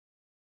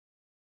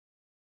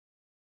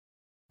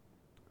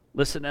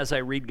Listen as I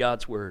read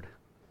God's word.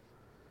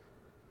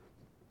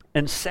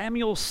 And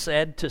Samuel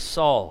said to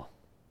Saul,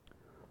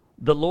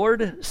 "The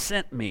Lord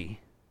sent me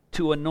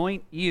to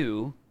anoint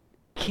you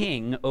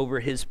king over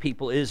his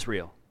people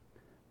Israel.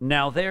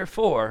 Now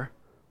therefore,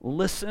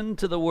 listen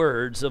to the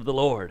words of the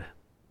Lord.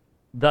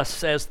 Thus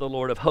says the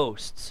Lord of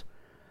hosts,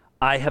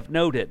 I have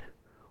noted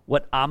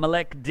what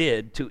Amalek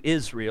did to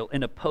Israel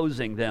in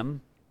opposing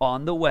them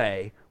on the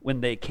way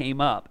when they came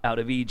up out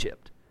of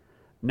Egypt.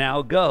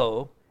 Now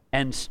go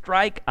and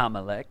strike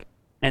Amalek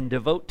and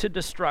devote to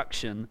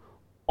destruction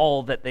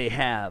all that they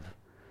have.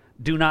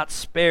 Do not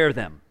spare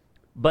them,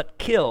 but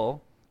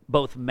kill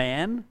both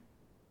man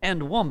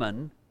and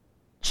woman,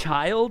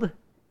 child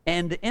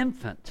and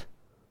infant,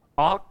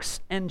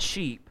 ox and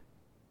sheep,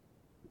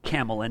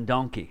 camel and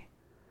donkey."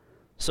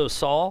 So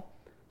Saul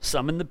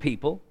summoned the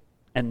people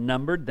and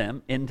numbered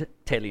them in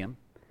Telaim,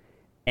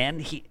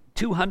 and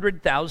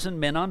 200,000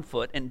 men on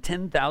foot and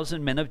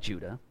 10,000 men of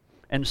Judah.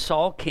 And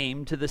Saul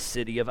came to the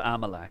city of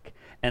Amalek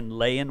and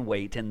lay in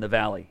wait in the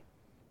valley.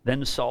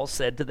 Then Saul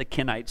said to the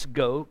Kenites,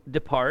 "Go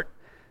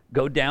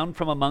down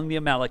from among the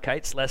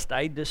Amalekites, lest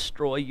I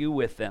destroy you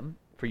with them.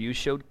 For you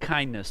showed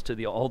kindness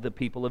to all the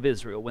people of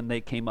Israel when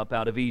they came up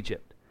out of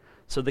Egypt."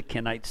 So the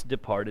Kenites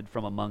departed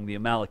from among the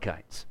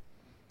Amalekites.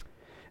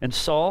 And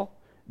Saul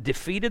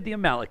defeated the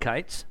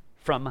Amalekites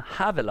from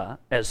Havilah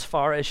as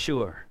far as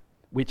Shur,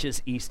 which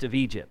is east of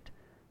Egypt.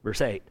 Verse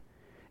 8.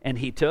 And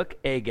he took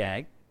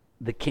Agag,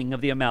 the king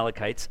of the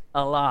Amalekites,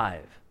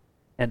 alive,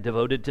 and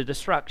devoted to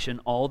destruction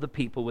all the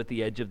people with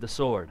the edge of the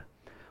sword.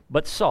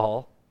 But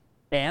Saul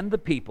and the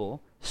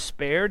people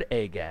spared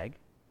Agag,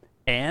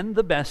 and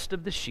the best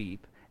of the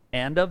sheep,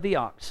 and of the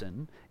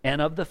oxen,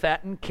 and of the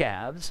fattened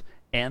calves,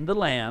 and the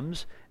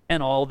lambs,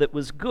 and all that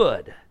was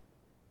good,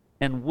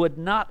 and would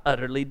not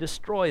utterly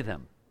destroy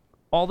them.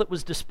 All that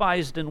was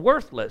despised and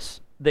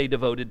worthless they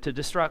devoted to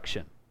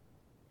destruction.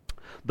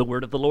 The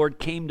word of the Lord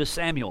came to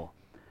Samuel,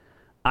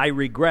 "I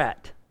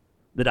regret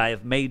that I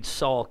have made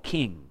Saul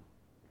king,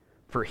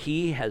 for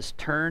he has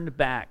turned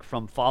back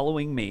from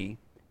following me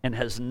and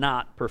has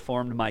not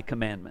performed my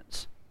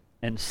commandments."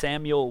 And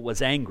Samuel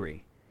was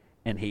angry,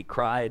 and he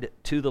cried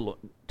to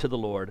the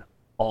Lord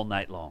all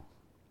night long.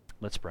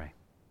 Let's pray.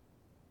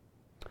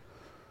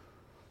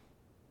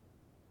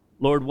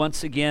 Lord,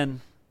 once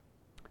again,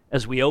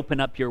 as we open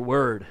up your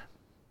word,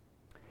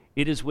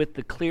 it is with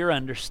the clear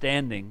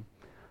understanding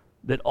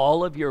that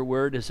all of your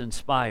word is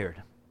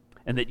inspired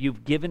and that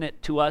you've given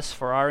it to us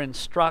for our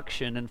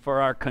instruction and for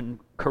our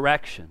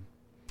correction,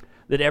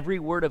 that every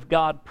word of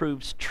God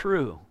proves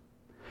true.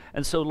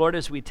 And so, Lord,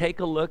 as we take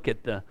a look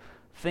at the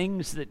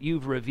things that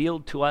you've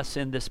revealed to us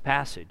in this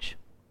passage,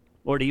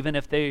 Lord, even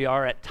if they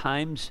are at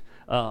times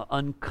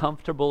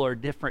uncomfortable or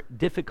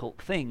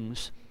difficult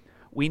things,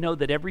 we know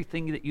that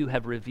everything that you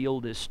have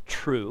revealed is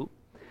true,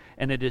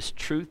 and it is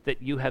truth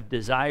that you have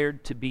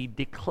desired to be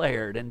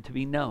declared and to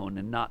be known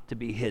and not to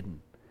be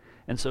hidden.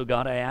 And so,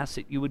 God, I ask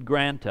that you would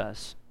grant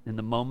us, in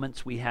the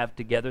moments we have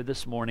together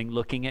this morning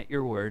looking at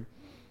your word,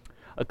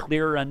 a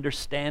clearer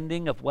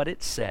understanding of what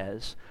it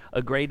says,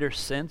 a greater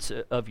sense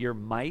of your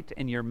might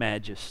and your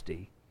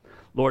majesty.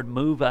 Lord,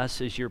 move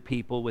us as your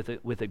people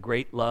with a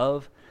great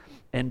love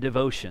and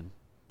devotion.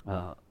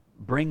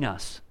 Bring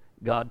us,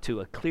 God,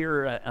 to a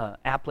clearer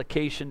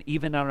application,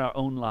 even in our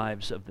own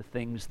lives, of the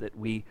things that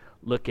we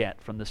look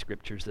at from the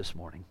Scriptures this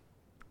morning.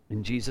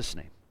 In Jesus'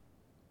 name,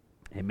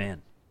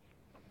 amen.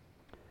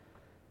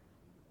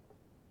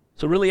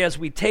 So really, as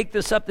we take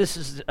this up, this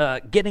is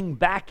getting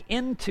back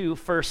into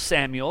 1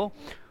 Samuel.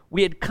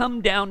 We had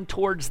come down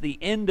towards the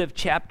end of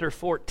chapter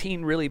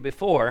 14 really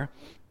before,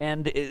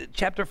 and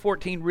chapter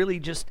 14 really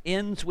just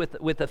ends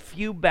with a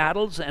few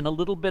battles and a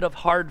little bit of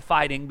hard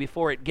fighting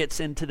before it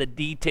gets into the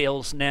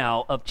details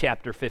now of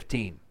chapter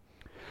 15.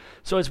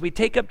 So as we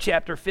take up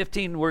chapter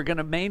 15, we're going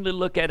to mainly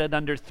look at it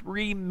under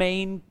three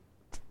main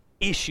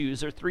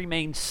issues or three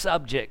main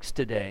subjects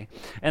today.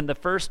 And the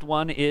first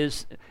one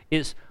is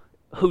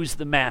who's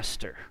the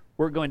master?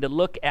 We're going to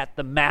look at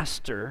the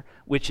master,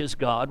 which is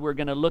God. We're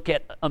going to look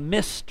at a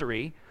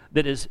mystery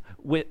that is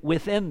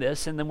within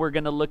this, and then we're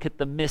going to look at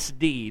the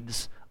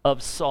misdeeds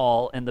of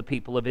Saul and the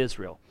people of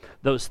Israel.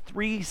 Those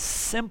three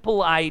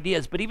simple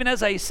ideas, but even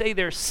as I say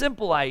they're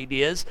simple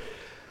ideas,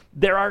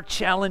 there are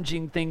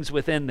challenging things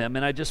within them,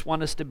 and I just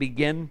want us to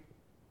begin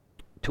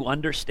to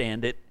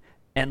understand it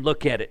and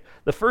look at it.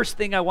 The first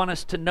thing I want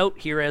us to note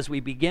here as we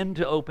begin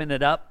to open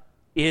it up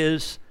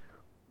is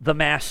the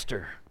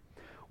master.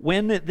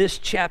 When this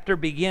chapter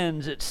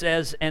begins, it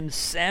says, "And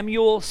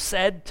Samuel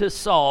said to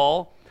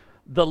Saul,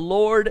 'The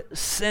Lord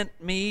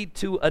sent me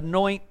to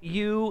anoint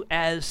you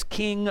as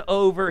king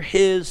over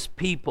his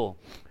people.'"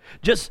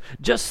 Just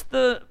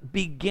the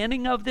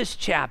beginning of this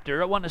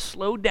chapter, I want to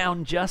slow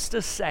down just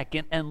a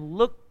second and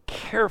look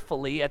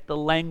carefully at the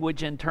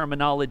language and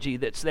terminology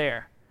that's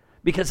there,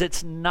 because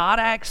it's not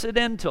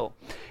accidental.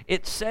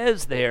 It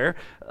says there,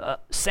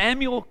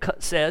 Samuel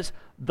says,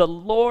 "The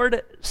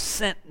Lord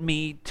sent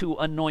me to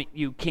anoint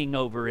you king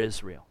over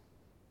Israel."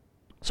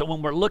 So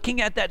when we're looking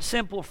at that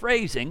simple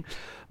phrasing,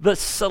 the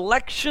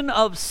selection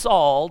of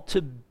Saul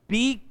to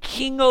be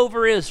king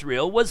over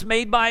Israel was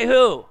made by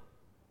who?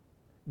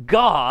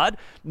 God,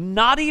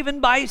 not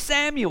even by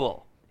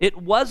Samuel. It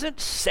wasn't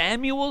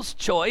Samuel's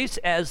choice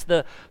as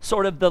the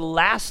sort of the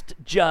last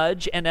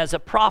judge and as a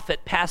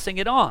prophet passing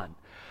it on.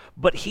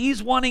 But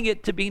he's wanting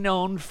it to be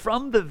known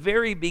from the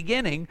very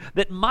beginning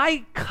that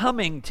my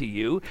coming to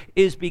you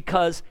is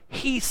because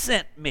he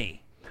sent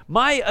me.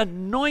 My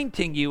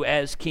anointing you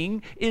as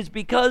king is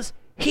because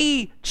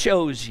he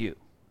chose you.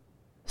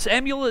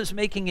 Samuel is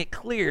making it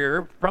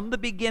clear from the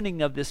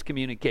beginning of this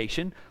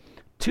communication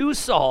to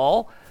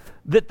Saul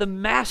that the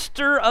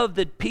master of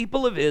the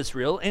people of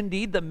Israel,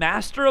 indeed the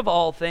master of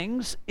all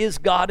things, is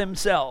God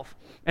himself.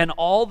 And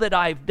all that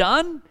I've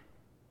done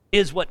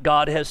is what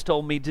God has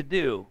told me to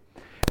do.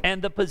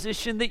 And the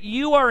position that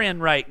you are in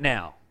right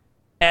now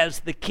as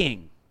the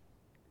king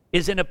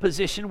is in a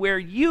position where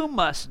you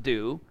must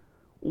do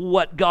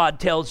what God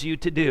tells you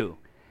to do.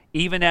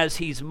 Even as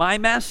he's my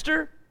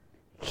master,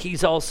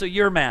 he's also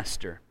your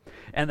master.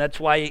 And that's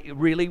why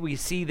really we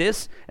see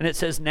this. And it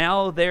says,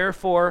 now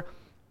therefore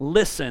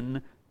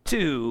listen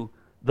to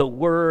the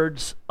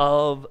words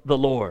of the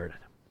Lord.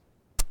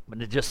 I'm going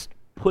to just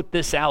put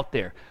this out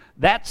there.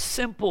 That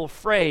simple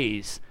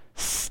phrase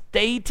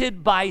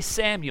stated by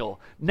Samuel,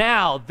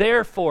 now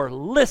therefore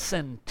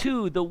listen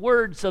to the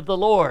words of the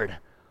Lord.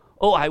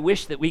 Oh, I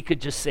wish that we could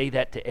just say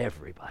that to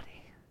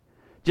everybody.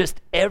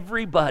 Just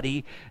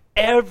everybody,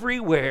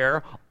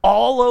 everywhere,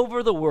 all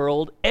over the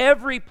world,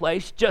 every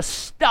place, just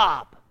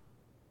stop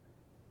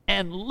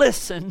and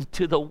listen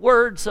to the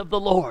words of the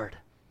Lord.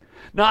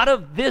 Not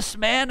of this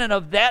man and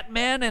of that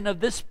man and of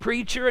this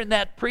preacher and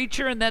that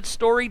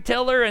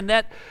storyteller and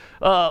that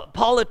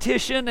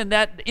politician and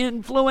that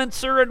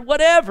influencer and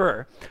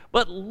whatever.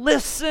 But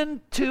listen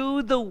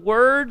to the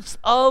words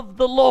of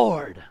the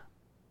Lord.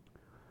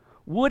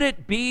 Would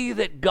it be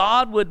that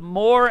God would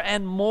more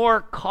and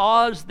more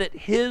cause that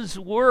his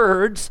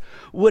words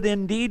would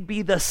indeed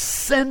be the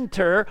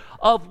center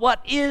of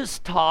what is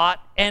taught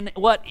and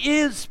what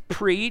is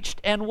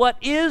preached and what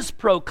is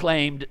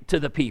proclaimed to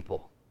the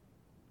people?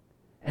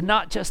 And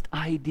not just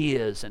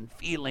ideas and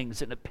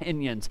feelings and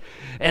opinions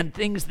and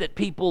things that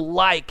people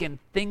like and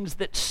things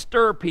that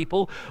stir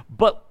people,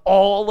 but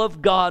all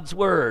of God's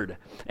word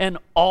and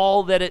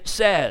all that it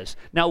says.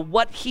 Now,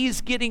 what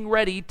he's getting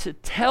ready to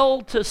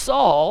tell to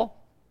Saul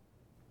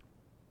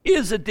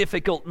is a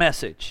difficult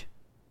message.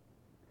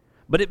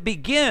 But it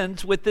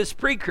begins with this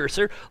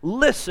precursor,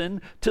 listen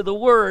to the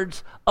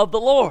words of the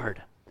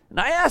Lord.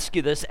 And I ask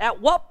you this, at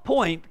what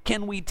point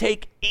can we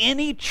take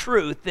any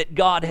truth that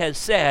God has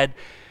said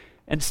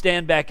and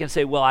stand back and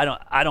say, well,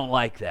 I don't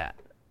like that.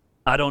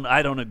 I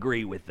don't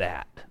agree with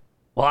that.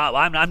 Well,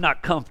 I'm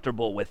not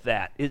comfortable with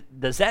that.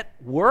 Does that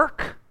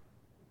work?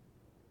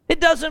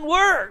 It doesn't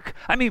work.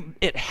 I mean,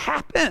 it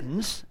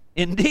happens.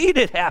 Indeed,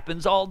 it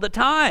happens all the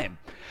time.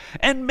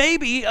 And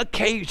maybe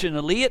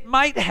occasionally it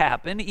might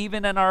happen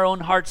even in our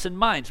own hearts and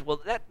minds.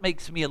 Well, that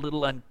makes me a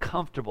little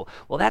uncomfortable.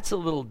 Well, that's a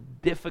little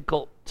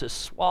difficult to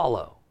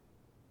swallow.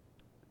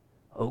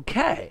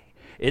 Okay.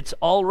 It's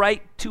all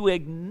right to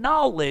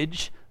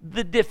acknowledge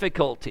the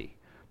difficulty,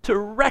 to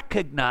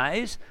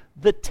recognize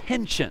the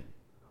tension.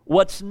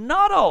 What's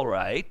not all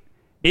right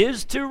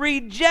is to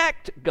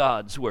reject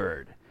God's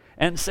word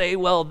and say,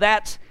 well,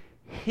 that's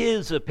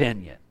his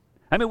opinion.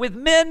 I mean, with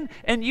men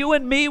and you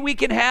and me, we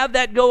can have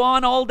that go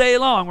on all day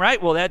long,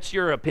 right? Well, that's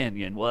your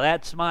opinion. Well,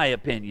 that's my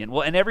opinion.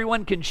 Well, and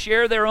everyone can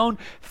share their own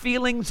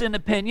feelings and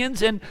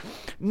opinions, and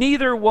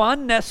neither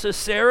one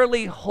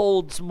necessarily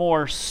holds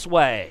more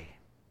sway.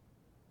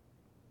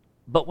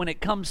 But when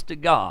it comes to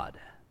God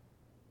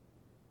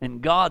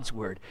and God's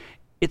word,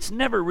 it's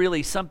never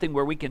really something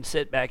where we can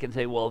sit back and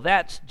say, well,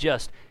 that's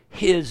just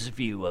his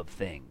view of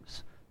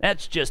things.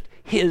 That's just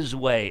his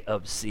way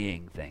of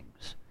seeing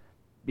things.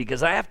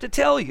 Because I have to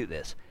tell you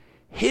this,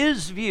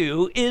 his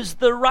view is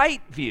the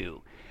right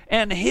view,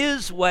 and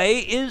his way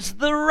is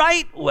the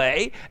right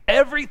way.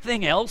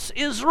 Everything else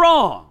is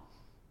wrong.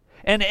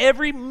 And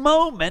every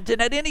moment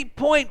and at any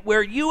point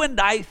where you and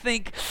I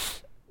think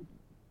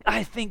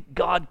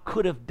God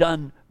could have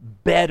done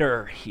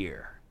better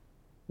here,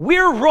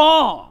 we're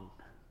wrong.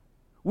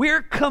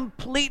 We're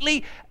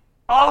completely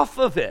off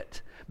of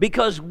it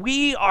because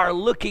we are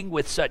looking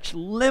with such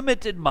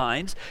limited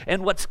minds.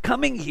 And what's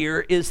coming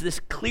here is this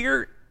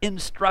clear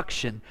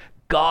instruction.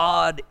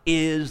 God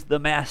is the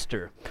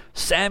master.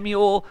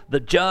 Samuel,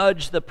 the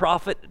judge, the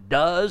prophet,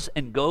 does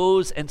and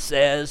goes and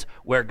says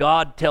where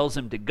God tells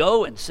him to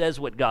go and says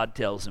what God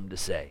tells him to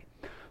say.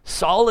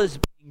 Saul is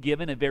being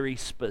given a very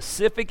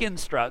specific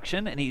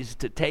instruction, and he's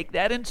to take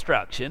that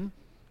instruction,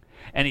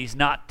 and he's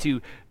not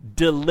to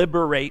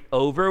deliberate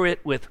over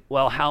it with,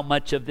 well, how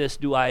much of this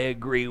do I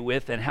agree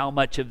with, and how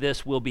much of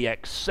this will be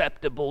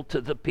acceptable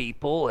to the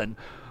people, and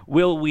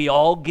will we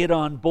all get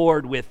on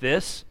board with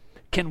this?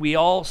 Can we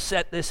all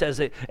set this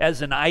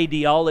as an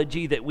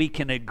ideology that we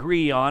can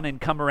agree on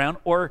and come around?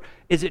 Or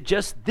is it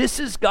just, this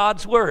is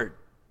God's word?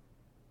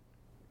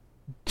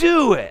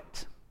 Do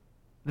it.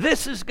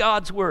 This is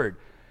God's word.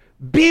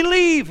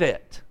 Believe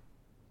it.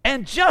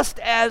 And just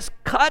as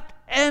cut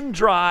and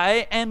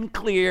dry and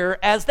clear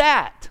as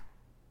that.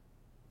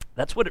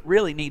 That's what it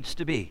really needs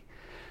to be,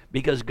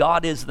 because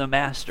God is the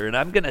master. And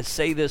I'm going to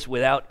say this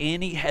without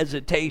any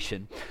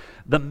hesitation.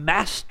 The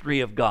mastery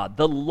of God,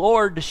 the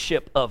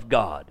lordship of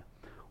God,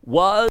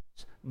 was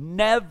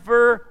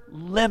never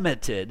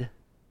limited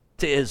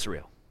to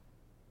Israel.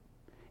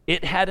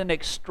 It had an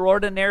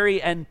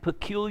extraordinary and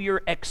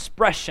peculiar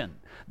expression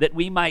that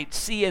we might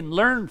see and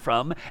learn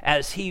from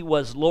as he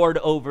was Lord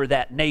over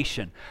that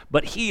nation.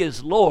 But he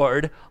is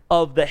Lord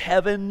of the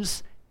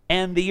heavens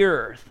and the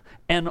earth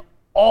and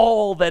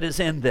all that is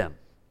in them.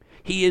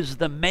 He is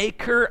the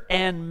maker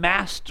and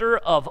master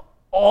of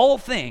all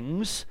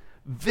things,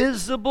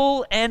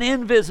 visible and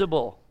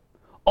invisible.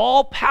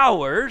 All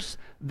powers,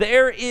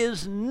 there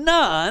is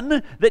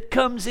none that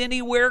comes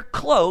anywhere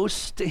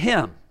close to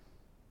him.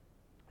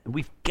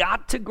 We've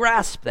got to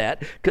grasp that,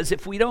 because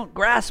if we don't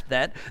grasp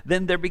that,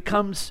 then there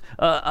becomes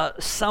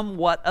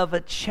somewhat of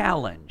a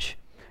challenge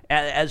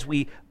as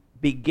we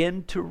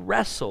begin to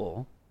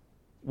wrestle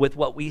with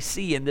what we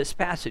see in this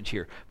passage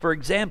here. For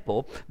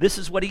example, this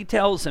is what he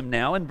tells him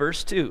now in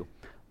verse 2.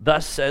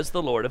 Thus says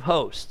the Lord of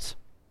hosts,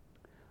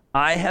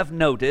 I have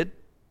noted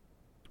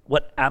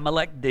what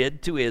Amalek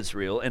did to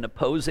Israel in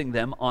opposing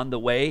them on the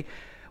way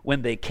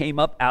when they came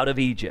up out of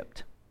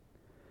Egypt.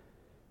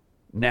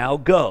 Now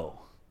go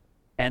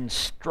and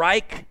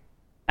strike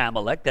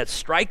Amalek, that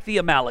strike the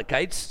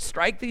Amalekites,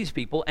 strike these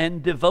people,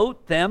 and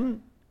devote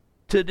them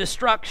to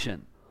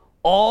destruction,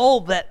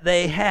 all that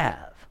they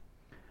have.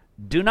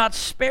 Do not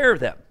spare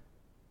them.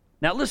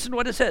 Now listen to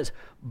what it says.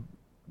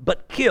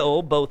 But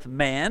kill both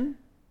man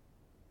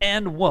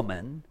and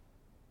woman,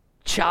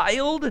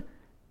 child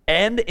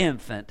and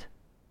infant,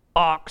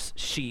 ox,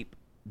 sheep,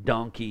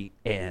 donkey,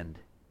 and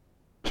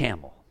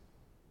camel.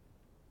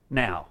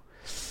 Now,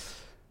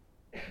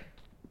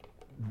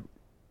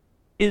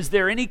 is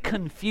there any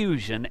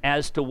confusion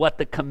as to what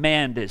the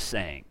command is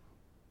saying?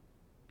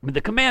 I mean,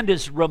 the command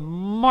is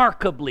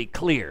remarkably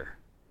clear.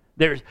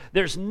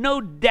 There's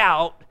no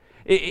doubt.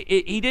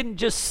 He didn't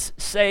just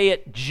say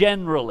it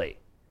generally.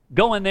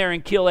 Go in there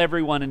and kill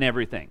everyone and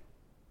everything.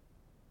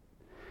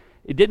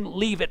 It didn't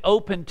leave it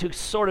open to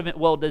sort of,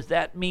 well, does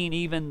that mean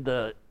even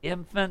the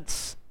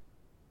infants?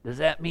 Does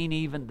that mean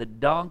even the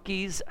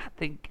donkeys? I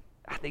think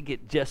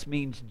it just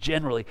means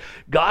generally.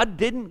 God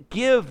didn't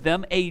give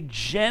them a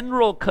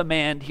general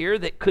command here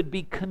that could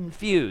be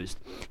confused.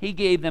 He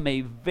gave them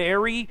a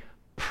very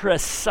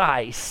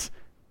precise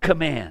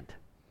command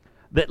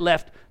that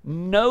left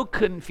no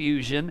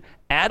confusion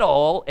at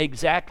all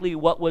exactly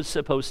what was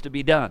supposed to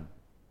be done.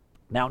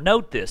 Now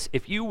note this,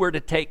 if you were to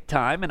take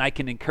time, and I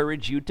can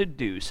encourage you to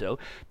do so,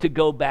 to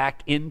go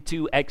back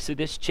into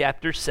Exodus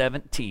chapter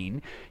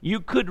 17,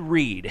 you could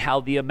read how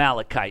the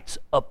Amalekites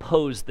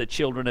opposed the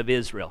children of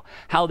Israel,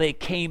 how they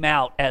came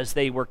out as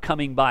they were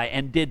coming by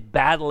and did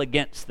battle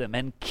against them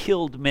and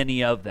killed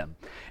many of them,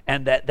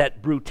 and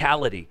that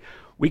brutality.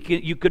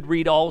 You could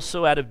read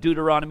also out of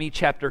Deuteronomy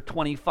chapter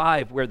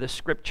 25, where the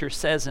scripture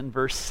says in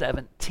verse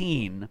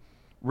 17,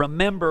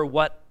 remember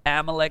what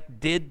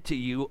Amalek did to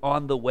you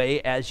on the way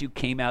as you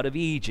came out of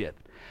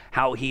Egypt,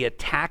 how he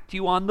attacked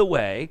you on the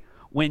way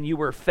when you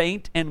were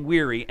faint and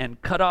weary and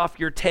cut off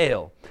your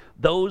tail,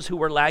 those who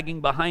were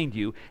lagging behind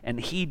you, and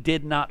he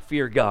did not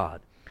fear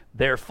God.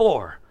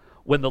 Therefore,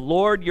 when the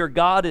Lord your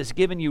God has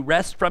given you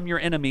rest from your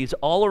enemies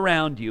all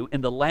around you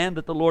in the land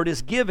that the Lord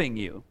is giving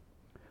you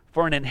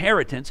for an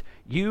inheritance,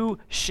 you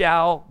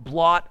shall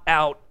blot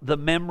out the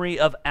memory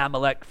of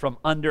Amalek from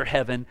under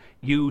heaven.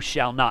 You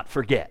shall not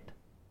forget.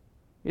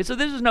 So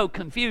this is no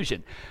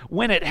confusion.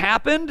 When it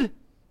happened,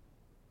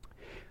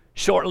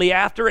 shortly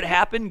after it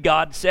happened,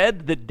 God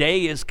said, the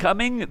day is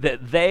coming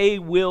that they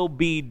will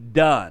be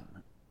done.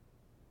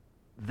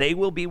 They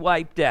will be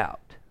wiped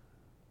out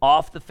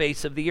off the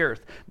face of the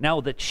earth.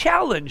 Now, the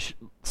challenge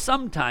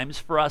sometimes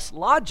for us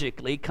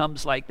logically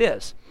comes like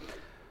this.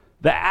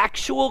 The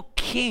actual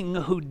king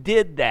who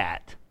did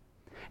that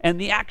and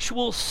the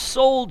actual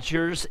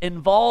soldiers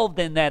involved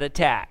in that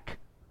attack,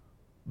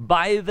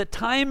 by the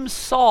time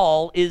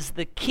Saul is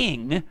the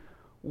king,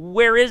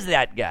 where is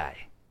that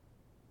guy?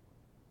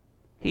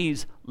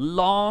 He's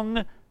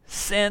long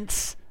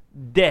since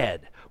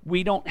dead.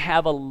 We don't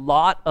have a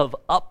lot of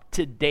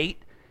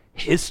up-to-date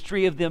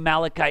history of the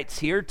Amalekites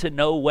here to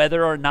know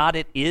whether or not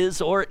it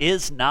is or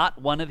is not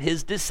one of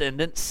his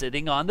descendants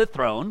sitting on the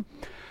throne.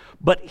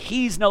 But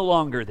he's no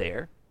longer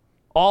there.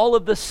 All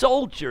of the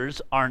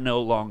soldiers are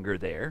no longer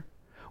there.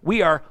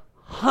 We are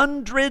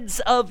hundreds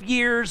of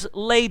years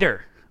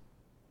later,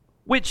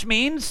 which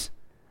means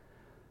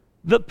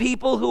the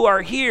people who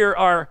are here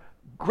are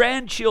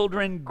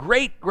grandchildren,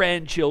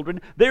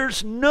 great-grandchildren.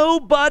 There's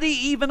nobody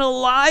even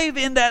alive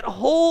in that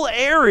whole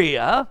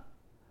area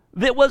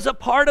that was a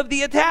part of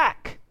the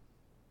attack.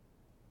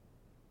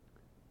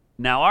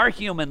 Now, our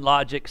human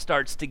logic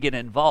starts to get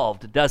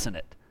involved, doesn't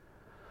it?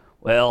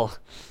 Well,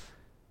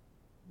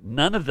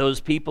 none of those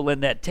people in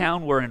that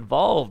town were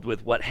involved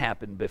with what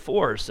happened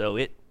before, so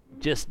it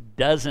just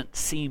doesn't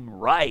seem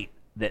right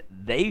that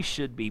they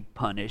should be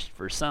punished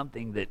for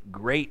something that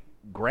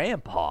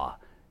great-grandpa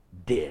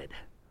did.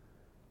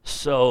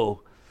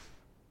 So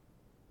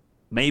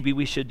maybe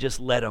we should just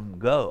let them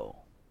go.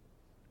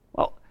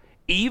 Well,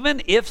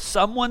 even if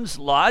someone's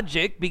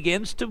logic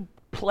begins to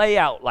play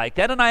out like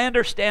that, and I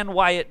understand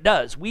why it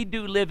does. We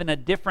do live in a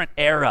different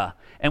era,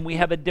 and we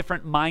have a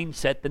different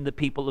mindset than the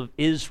people of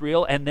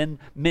Israel, and then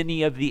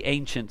many of the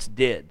ancients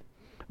did.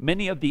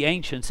 Many of the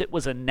ancients, it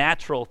was a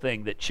natural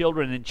thing that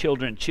children and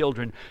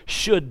children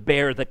should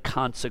bear the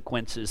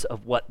consequences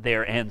of what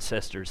their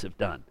ancestors have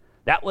done.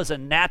 That was a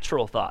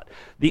natural thought.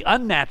 The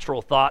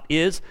unnatural thought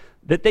is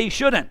that they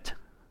shouldn't.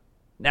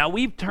 Now,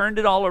 we've turned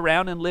it all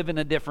around and live in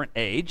a different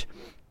age.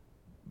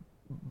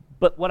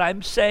 But what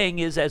I'm saying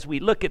is, as we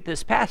look at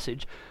this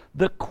passage,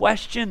 the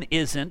question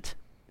isn't,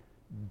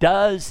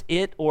 does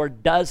it or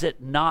does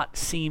it not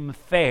seem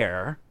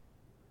fair?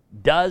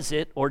 Does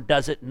it or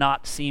does it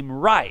not seem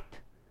right?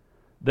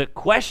 The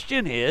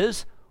question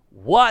is,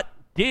 what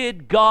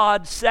did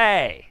God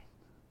say?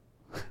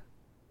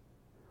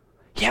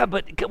 Yeah,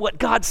 but what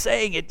God's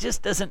saying, it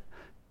just doesn't,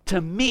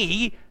 to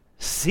me,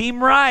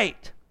 seem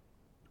right.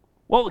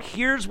 Well,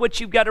 here's what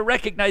you've got to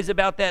recognize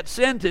about that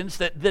sentence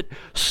that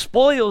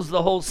spoils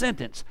the whole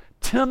sentence.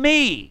 To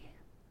me.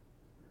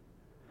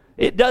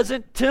 It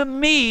doesn't, to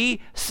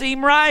me,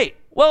 seem right.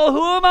 Well,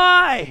 who am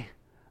I?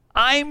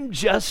 I'm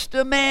just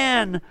a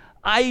man.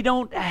 I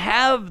don't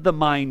have the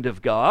mind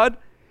of God.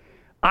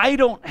 I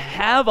don't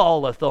have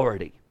all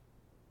authority.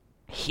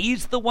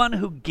 He's the one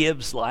who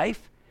gives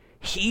life.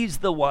 He's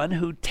the one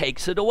who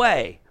takes it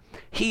away.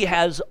 He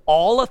has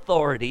all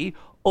authority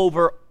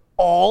over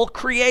all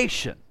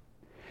creation.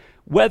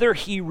 Whether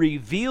he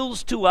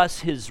reveals to us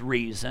his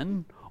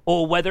reason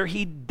or whether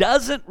he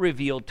doesn't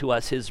reveal to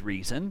us his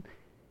reason,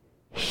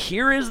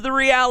 here is the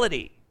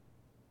reality.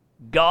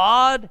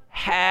 God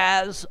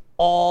has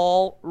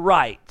all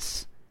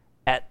rights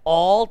at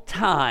all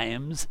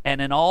times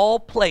and in all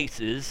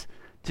places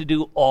to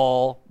do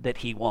all that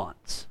he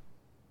wants.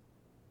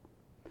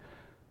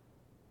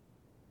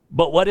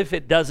 But what if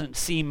it doesn't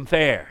seem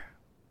fair?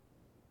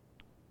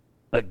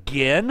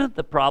 Again,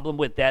 the problem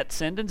with that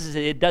sentence is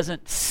it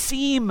doesn't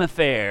seem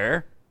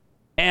fair,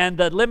 and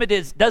the limit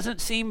is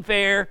doesn't seem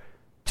fair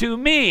to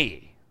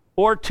me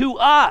or to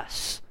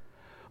us.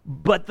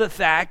 But the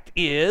fact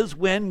is,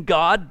 when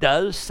God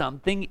does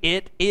something,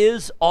 it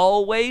is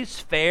always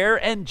fair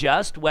and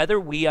just, whether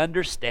we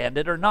understand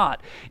it or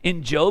not.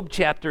 In Job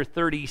chapter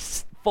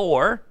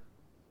 34,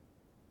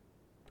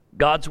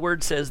 God's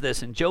word says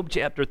this in Job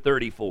chapter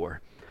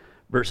 34,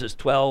 verses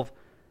 12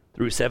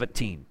 through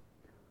 17.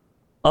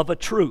 Of a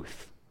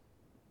truth,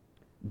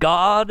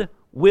 God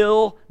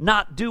will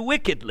not do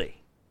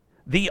wickedly.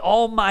 The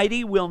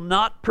Almighty will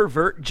not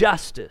pervert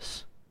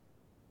justice.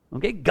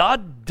 Okay,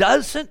 God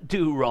doesn't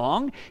do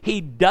wrong.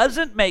 He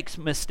doesn't make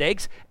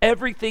mistakes.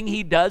 Everything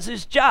he does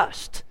is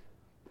just.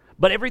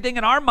 But everything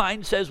in our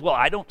mind says, well,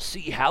 I don't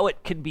see how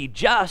it can be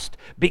just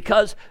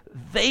because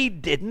they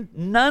didn't.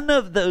 None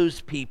of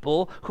those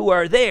people who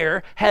are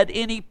there had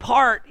any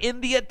part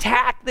in the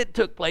attack that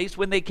took place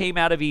when they came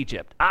out of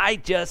Egypt. I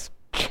just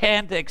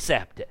can't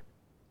accept it.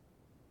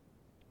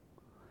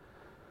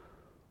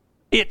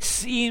 It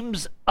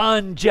seems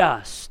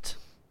unjust.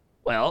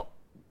 Well,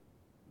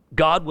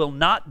 God will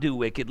not do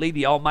wickedly.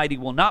 The Almighty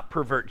will not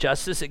pervert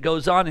justice. It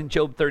goes on in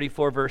Job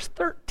 34, verse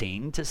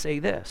 13 to say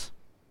this.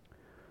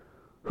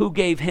 Who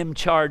gave him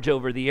charge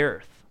over the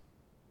earth?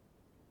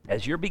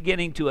 As you're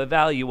beginning to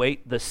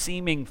evaluate the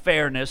seeming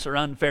fairness or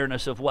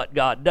unfairness of what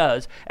God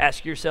does,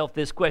 ask yourself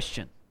this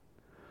question.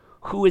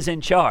 Who is in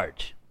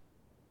charge?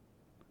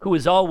 Who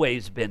has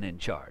always been in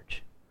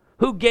charge?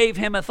 Who gave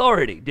him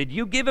authority? Did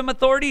you give him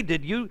authority?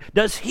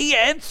 Does he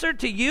answer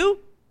to you?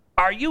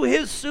 Are you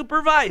his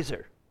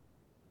supervisor?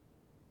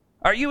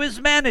 Are you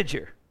his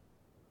manager?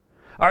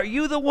 Are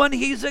you the one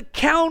he's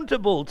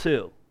accountable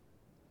to?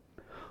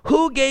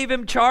 Who gave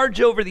him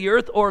charge over the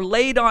earth or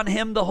laid on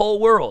him the whole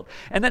world?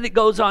 And then it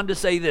goes on to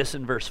say this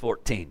in verse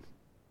 14.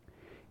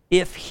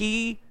 If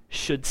he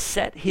should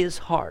set his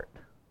heart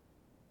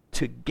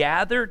to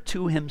gather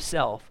to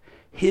himself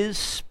his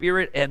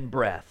spirit and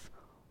breath,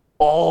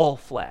 all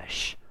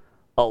flesh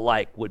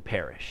alike would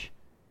perish,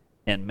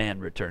 and man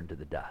return to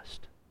the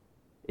dust.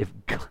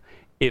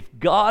 If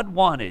God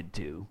wanted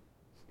to,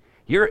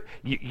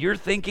 you're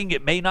thinking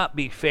it may not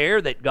be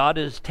fair that God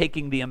is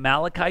taking the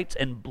Amalekites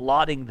and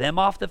blotting them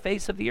off the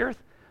face of the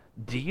earth?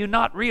 Do you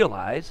not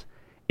realize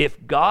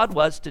if God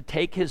was to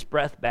take his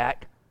breath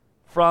back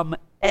from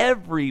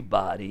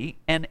everybody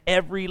and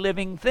every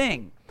living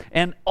thing,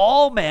 and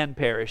all man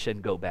perish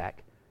and go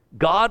back,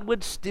 God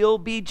would still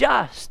be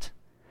just?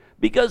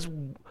 Because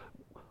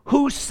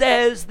who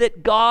says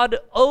that God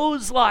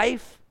owes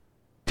life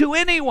to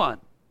anyone?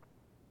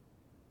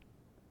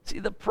 See,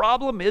 the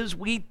problem is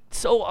we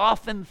so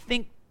often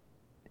think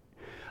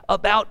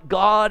about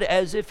God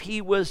as if he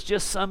was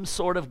just some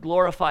sort of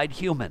glorified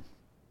human.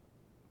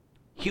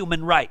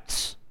 Human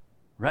rights,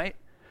 right?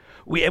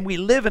 We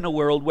live in a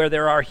world where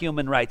there are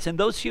human rights, and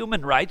those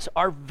human rights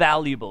are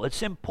valuable.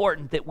 It's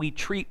important that we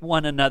treat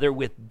one another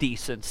with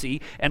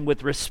decency and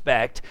with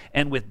respect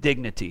and with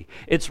dignity.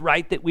 It's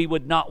right that we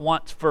would not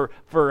want for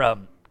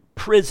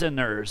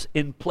prisoners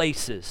in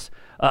places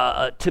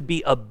to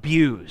be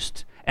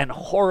abused and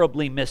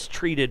horribly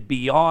mistreated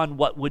beyond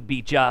what would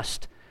be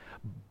just.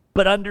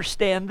 But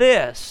understand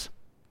this.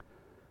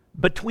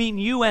 Between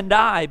you and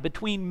I,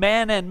 between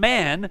man and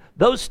man,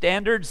 those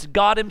standards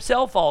God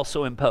himself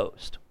also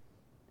imposed.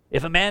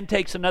 If a man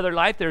takes another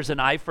life, there's an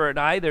eye for an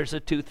eye, there's a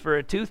tooth for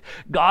a tooth.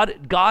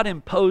 God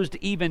imposed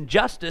even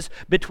justice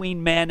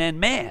between man and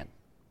man.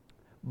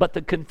 But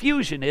the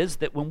confusion is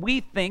that when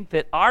we think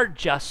that our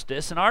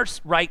justice and our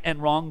right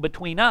and wrong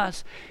between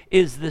us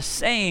is the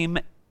same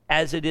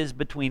as it is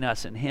between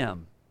us and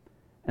him,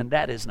 and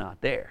that is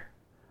not there.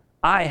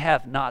 I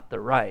have not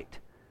the right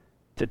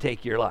to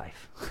take your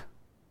life.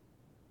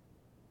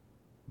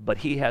 But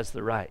he has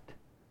the right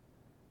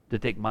to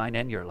take mine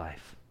and your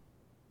life,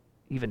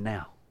 even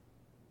now.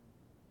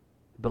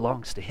 It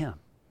belongs to him.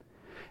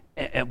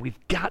 And we've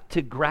got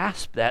to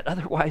grasp that.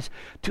 Otherwise,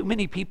 too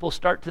many people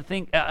start to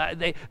think,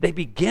 they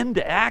begin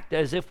to act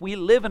as if we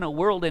live in a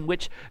world in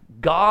which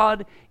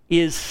God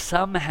is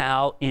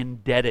somehow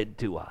indebted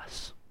to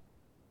us.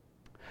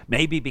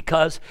 Maybe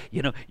because,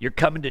 you're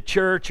coming to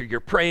church, or you're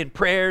praying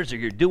prayers, or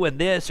you're doing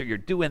this, or you're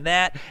doing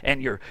that,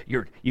 and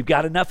you've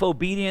got enough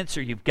obedience,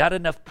 or you've got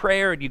enough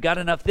prayer, and you've got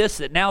enough this,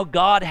 that now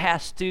God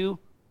has to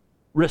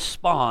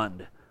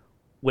respond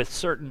with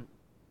certain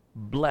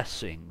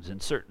blessings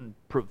and certain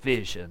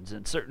provisions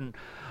and certain,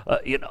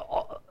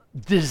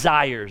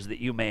 desires that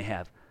you may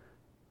have.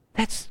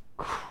 That's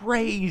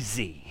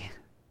crazy.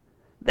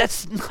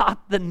 That's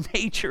not the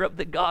nature of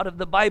the God of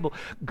the Bible.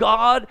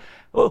 God,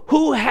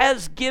 who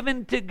has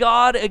given to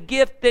God a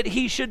gift that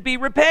he should be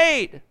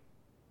repaid?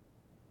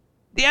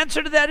 The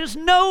answer to that is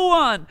no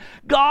one.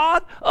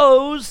 God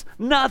owes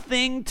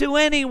nothing to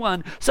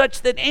anyone,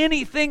 such that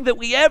anything that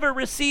we ever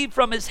receive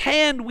from his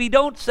hand, we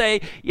don't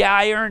say, yeah,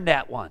 I earned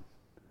that one.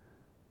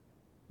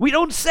 We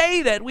don't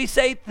say that. We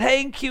say,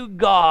 thank you,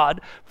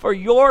 God, for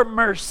your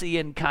mercy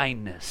and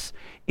kindness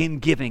in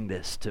giving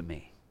this to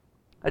me.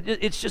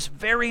 It's just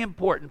very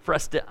important for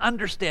us to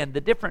understand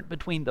the difference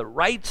between the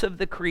rights of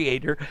the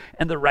Creator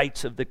and the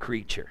rights of the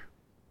creature.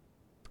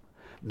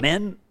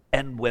 Men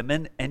and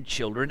women and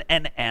children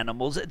and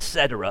animals,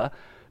 etc.,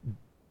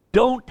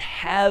 don't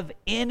have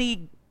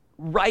any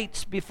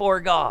rights before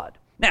God.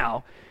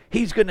 Now,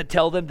 he's going to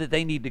tell them that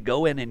they need to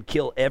go in and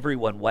kill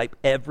everyone, wipe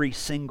every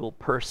single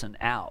person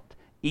out,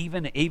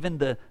 even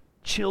the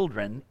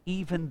children,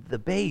 even the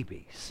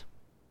babies.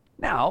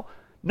 Now,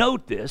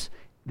 note this.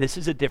 This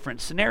is a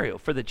different scenario.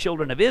 For the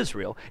children of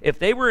Israel, if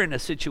they were in a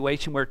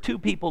situation where two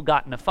people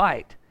got in a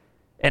fight,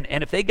 and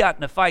if they got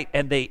in a fight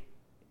and they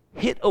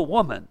hit a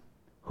woman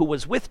who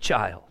was with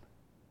child,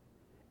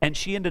 and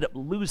she ended up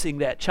losing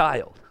that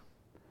child,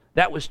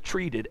 that was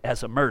treated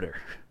as a murder.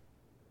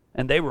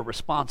 And they were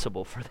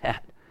responsible for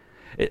that.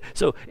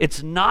 So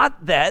it's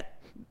not that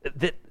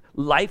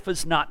life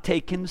is not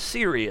taken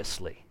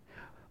seriously.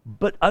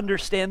 But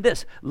understand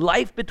this,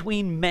 life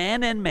between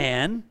man and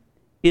man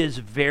is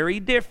very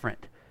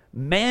different.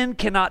 Man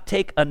cannot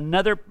take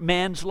another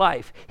man's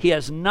life. He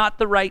has not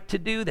the right to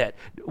do that.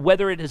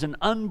 Whether it is an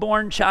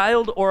unborn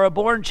child or a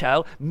born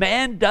child,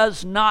 man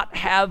does not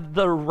have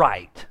the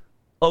right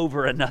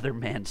over another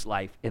man's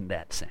life in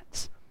that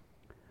sense.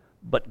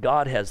 But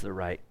God has the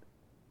right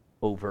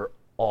over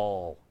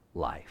all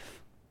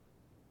life.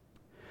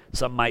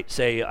 Some might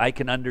say, I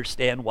can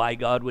understand why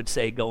God would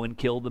say, go and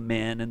kill the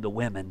men and the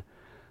women.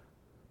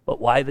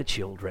 But why the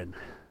children?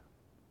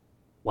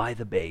 Why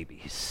the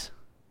babies?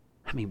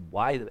 I mean,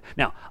 why?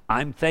 Now,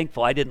 I'm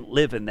thankful I didn't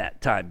live in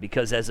that time,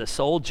 because as a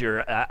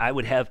soldier, I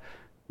would have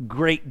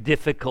great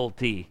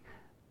difficulty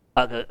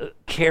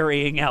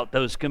carrying out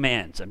those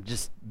commands. I'm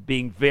just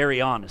being very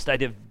honest.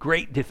 I'd have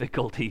great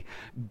difficulty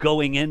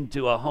going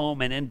into a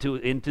home and into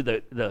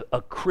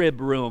a crib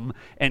room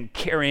and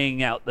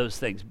carrying out those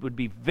things. It would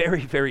be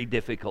very, very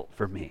difficult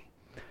for me.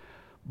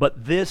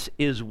 But this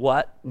is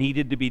what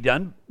needed to be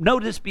done.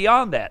 Notice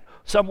beyond that,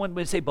 someone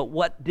would say, but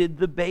what did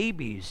the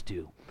babies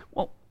do?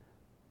 Well,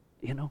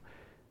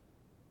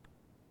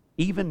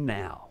 even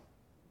now,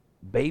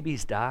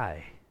 babies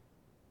die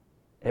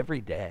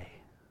every day.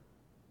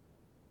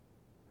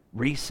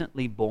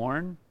 Recently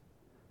born,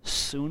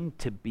 soon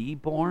to be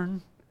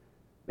born,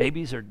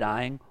 babies are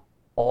dying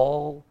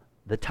all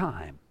the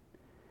time.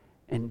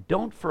 And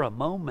don't for a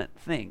moment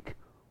think,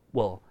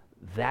 well,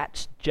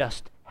 that's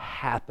just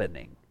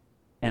happening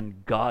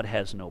and God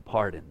has no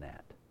part in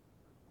that.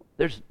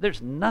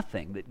 There's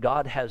nothing that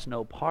God has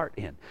no part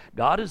in.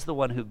 God is the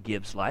one who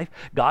gives life.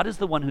 God is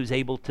the one who's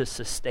able to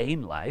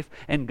sustain life.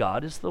 And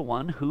God is the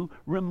one who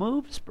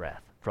removes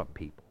breath from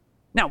people.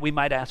 Now, we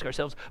might ask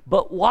ourselves,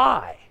 but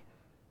why?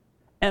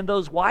 And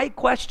those why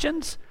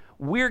questions,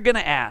 we're going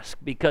to ask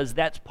because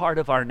that's part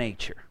of our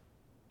nature.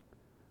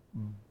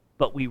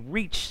 But we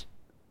reach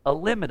a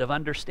limit of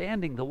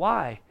understanding the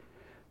why.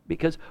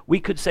 Because we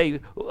could say,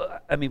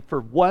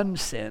 for one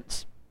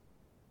sense,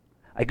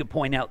 I could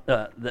point out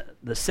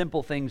the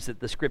simple things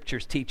that the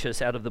scriptures teach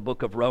us out of the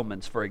book of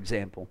Romans, for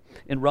example.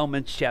 In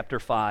Romans chapter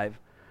 5,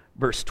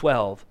 verse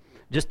 12,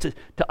 just to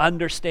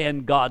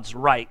understand God's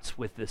rights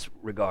with this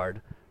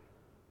regard.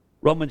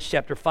 Romans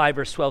chapter 5,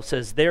 verse 12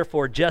 says,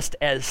 "Therefore, just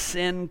as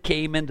sin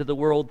came into the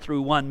world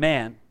through one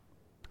man,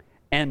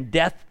 and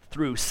death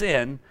through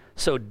sin,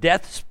 so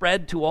death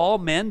spread to all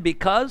men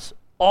because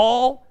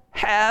all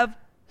have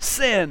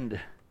sinned."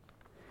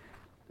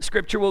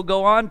 Scripture will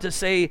go on to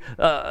say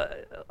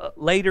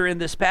later in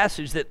this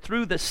passage that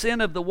through the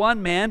sin of the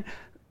one man,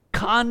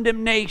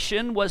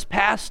 condemnation was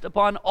passed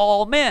upon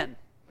all men.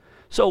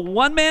 So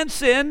one man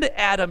sinned,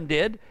 Adam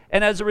did,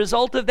 and as a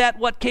result of that,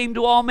 what came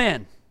to all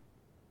men?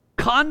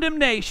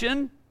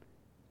 Condemnation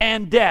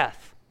and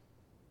death.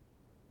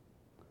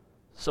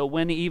 So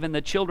when even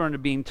the children are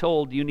being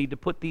told, you need to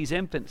put these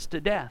infants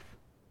to death,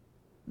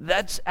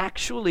 that's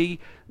actually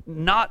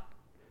not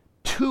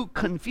too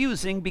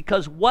confusing,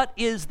 because what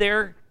is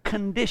their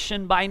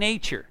condition by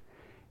nature?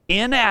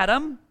 In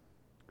Adam,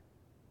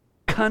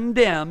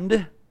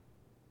 condemned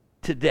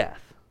to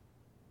death.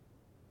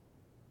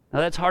 Now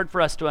that's hard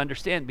for us to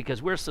understand,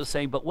 because we're still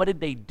saying, but what did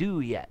they do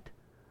yet?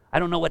 I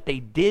don't know what they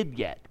did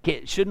yet.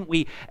 Shouldn't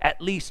we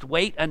at least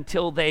wait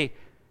until they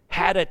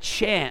had a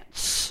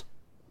chance?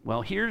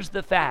 Well, here's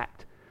the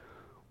fact.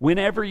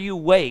 Whenever you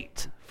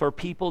wait for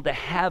people to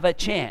have a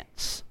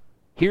chance,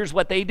 here's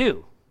what they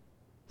do: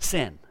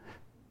 sin.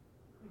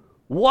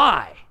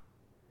 Why?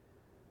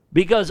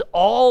 Because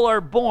all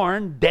are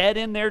born dead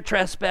in their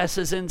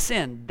trespasses and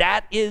sin.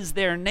 That is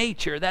their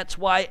nature. That's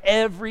why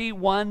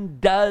everyone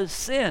does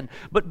sin.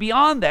 But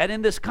beyond that,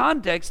 in this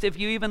context, if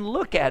you even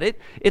look at it,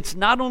 it's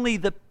not only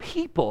the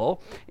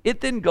people.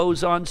 It then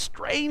goes on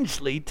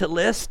strangely to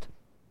list,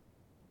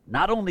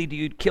 not only do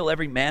you kill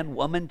every man,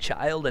 woman,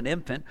 child, and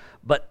infant,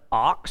 but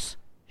ox,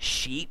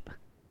 sheep,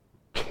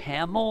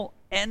 camel,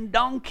 and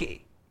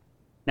donkey.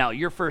 Now,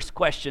 your first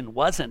question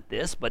wasn't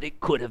this, but it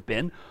could have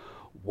been,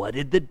 what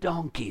did the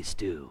donkeys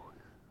do?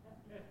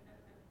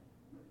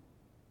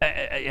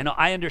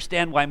 I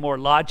understand why more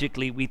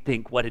logically we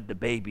think, what did the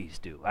babies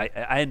do?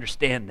 I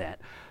understand that.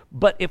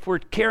 But if we're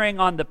carrying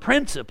on the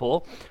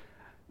principle,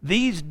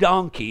 these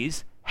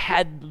donkeys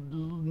had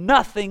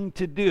nothing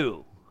to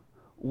do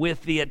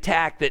with the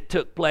attack that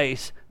took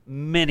place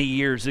many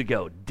years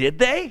ago. Did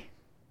they?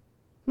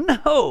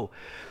 No.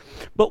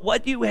 But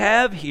what you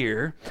have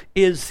here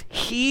is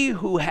he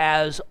who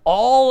has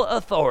all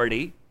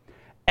authority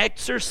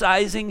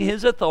exercising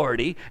his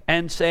authority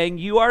and saying,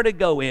 you are to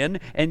go in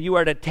and you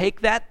are to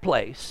take that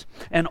place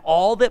and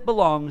all that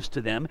belongs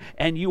to them,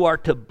 and you are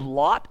to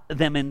blot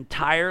them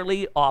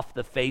entirely off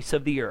the face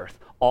of the earth.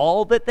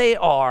 All that they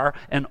are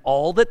and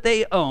all that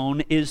they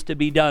own is to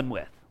be done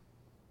with.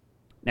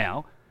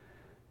 Now,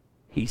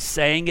 he's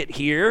saying it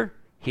here.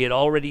 He had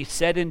already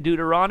said in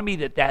Deuteronomy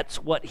that that's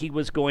what he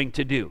was going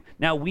to do.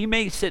 Now, we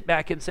may sit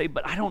back and say,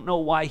 but I don't know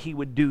why he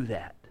would do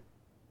that.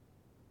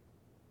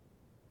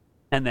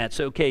 And that's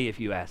okay if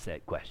you ask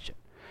that question.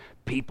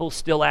 People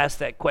still ask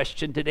that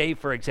question today,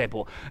 for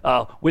example,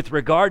 with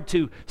regard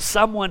to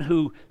someone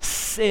who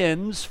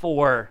sins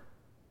for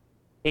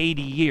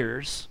 80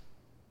 years.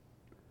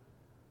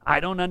 I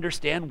don't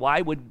understand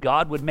why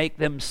God would make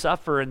them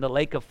suffer in the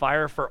lake of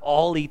fire for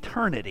all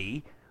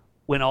eternity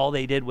when all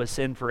they did was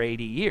sin for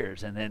 80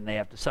 years, and then they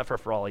have to suffer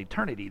for all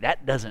eternity.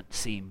 That doesn't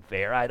seem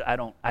fair. I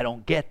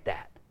don't get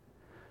that.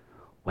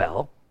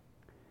 Well,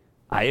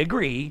 I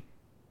agree,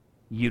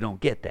 you don't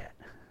get that.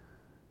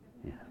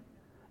 Yeah.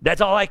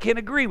 That's all I can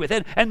agree with.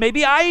 And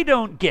maybe I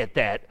don't get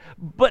that.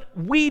 But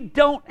we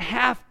don't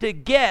have to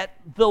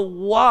get the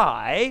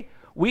why.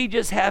 We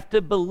just have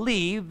to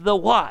believe the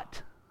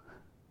what.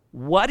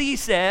 What he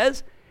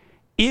says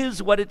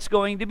is what it's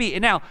going to be.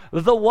 And now,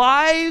 the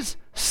whys,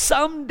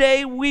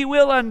 someday we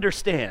will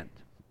understand.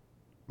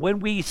 When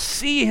we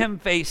see him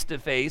face to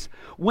face,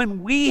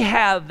 when we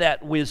have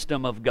that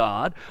wisdom of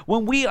God,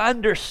 when we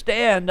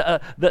understand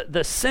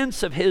the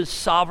sense of his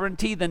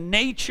sovereignty, the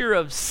nature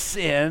of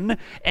sin,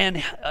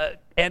 and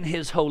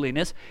his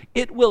holiness,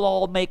 it will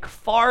all make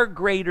far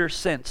greater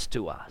sense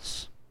to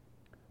us.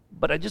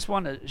 But I just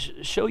want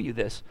to show you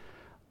this.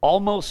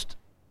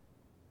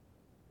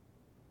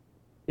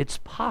 It's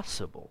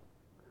possible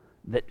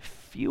that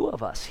few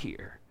of us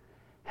here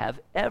have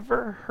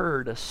ever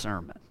heard a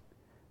sermon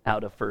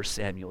out of 1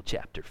 Samuel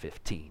chapter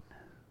 15.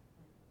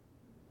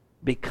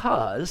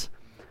 Because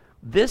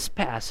this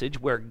passage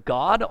where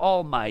God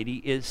Almighty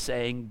is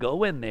saying,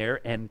 go in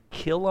there and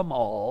kill them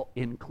all,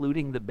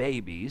 including the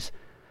babies,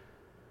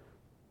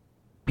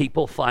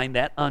 people find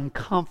that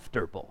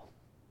uncomfortable.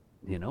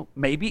 You know,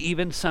 maybe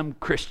even some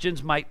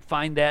Christians might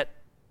find that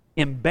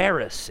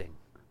embarrassing.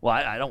 Well,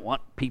 I don't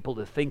want people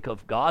to think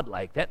of God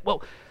like that.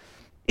 Well,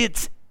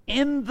 it's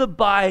in the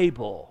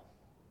Bible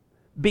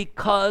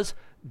because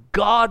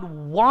God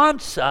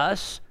wants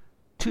us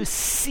to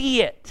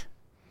see it.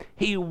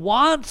 He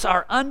wants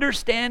our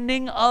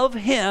understanding of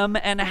him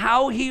and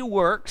how he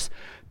works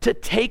to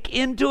take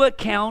into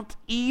account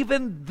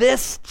even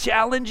this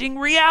challenging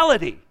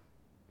reality.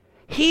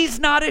 He's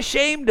not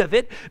ashamed of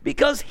it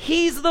because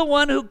He's the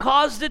one who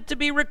caused it to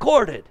be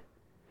recorded.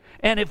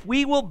 And if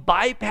we will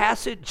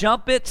bypass it,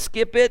 jump it,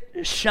 skip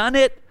it, shun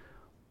it,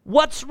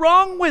 what's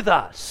wrong with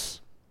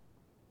us?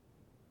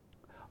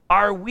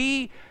 Are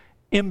we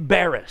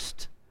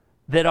embarrassed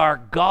that our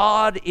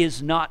God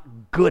is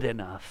not good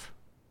enough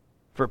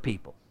for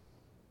people?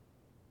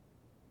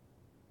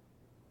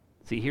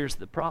 See, here's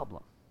the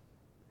problem.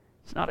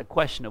 It's not a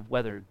question of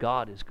whether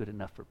God is good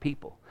enough for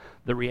people.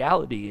 The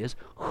reality is,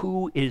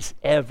 who is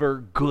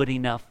ever good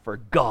enough for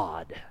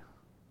God?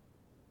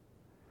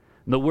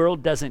 The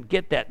world doesn't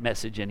get that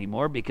message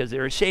anymore because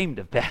they're ashamed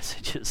of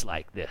passages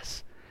like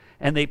this,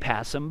 and they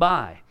pass them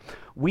by.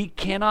 We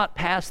cannot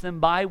pass them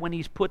by when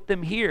He's put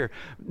them here.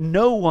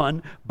 No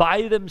one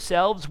by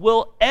themselves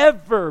will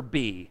ever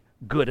be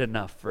good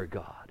enough for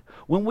God.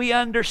 When we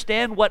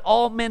understand what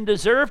all men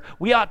deserve,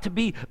 we ought to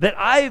be that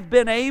I've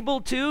been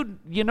able to,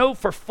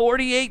 for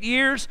 48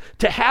 years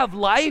to have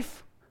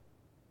life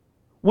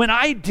when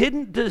I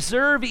didn't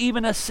deserve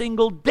even a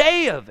single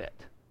day of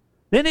it.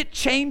 Then it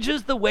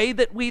changes the way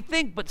that we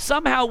think. But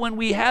somehow when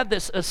we have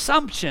this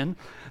assumption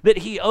that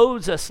He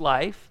owes us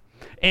life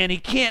and He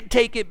can't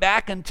take it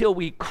back until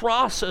we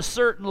cross a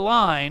certain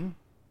line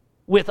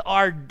with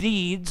our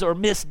deeds or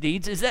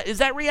misdeeds, is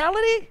that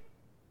reality?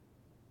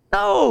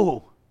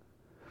 No.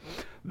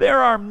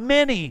 There are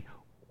many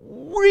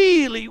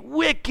really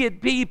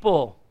wicked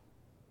people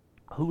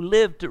who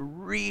live to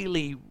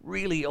really,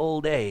 really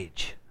old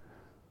age.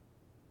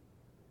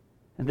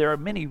 And there are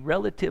many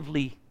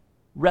relatively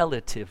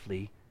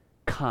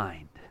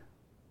kind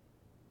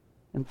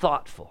and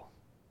thoughtful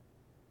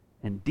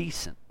and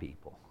decent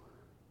people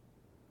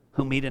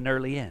who meet an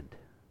early end.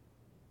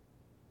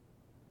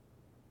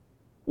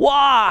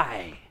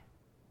 Why?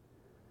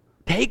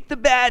 Take the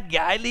bad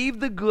guy, leave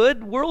the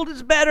good, world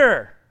is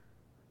better.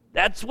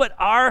 That's what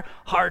our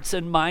hearts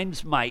and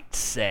minds might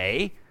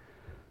say.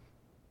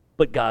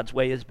 But God's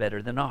way is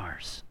better than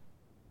ours.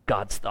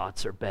 God's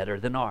thoughts are better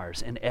than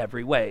ours in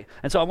every way.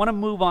 And so I want to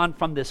move on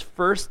from this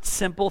first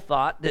simple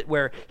thought that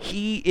where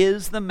He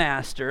is the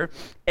master,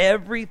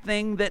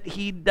 everything that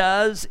He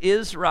does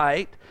is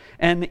right,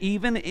 and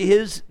even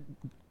His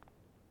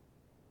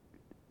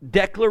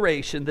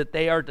declaration that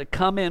they are to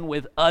come in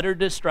with utter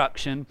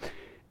destruction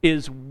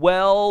is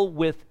well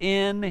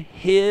within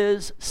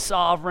His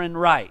sovereign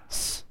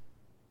rights,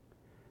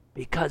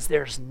 because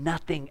there's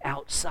nothing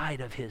outside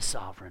of His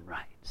sovereign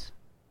rights.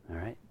 All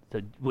right?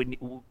 So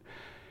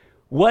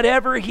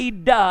whatever He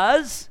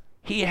does,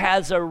 He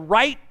has a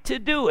right to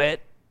do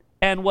it,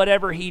 and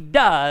whatever He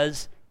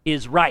does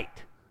is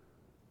right.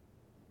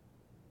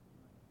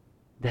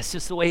 That's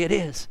just the way it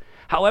is.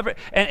 However,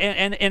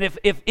 and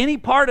if any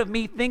part of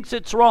me thinks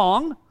it's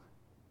wrong,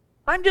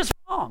 I'm just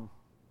wrong.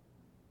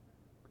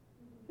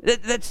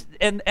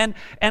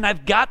 And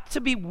I've got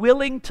to be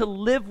willing to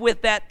live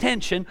with that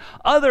tension.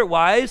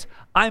 Otherwise,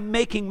 I'm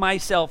making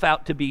myself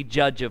out to be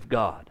judge of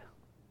God.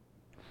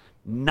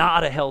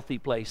 Not a healthy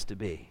place to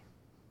be.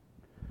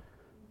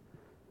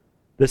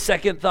 The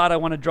second thought I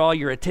want to draw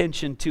your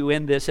attention to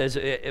in this, and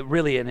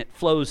it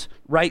flows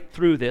right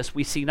through this,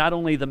 we see not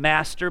only the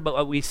master,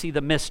 but we see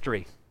the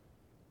mystery.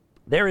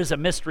 There is a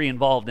mystery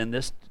involved in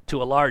this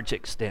to a large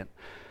extent,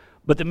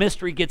 but the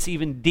mystery gets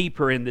even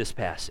deeper in this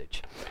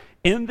passage.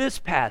 In this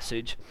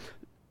passage,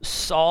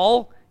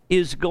 Saul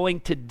is going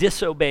to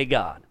disobey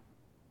God.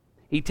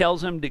 He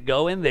tells him to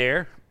go in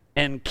there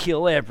and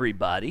kill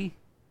everybody,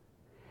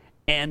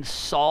 and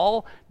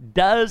Saul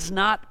does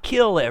not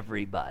kill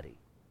everybody.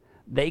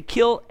 They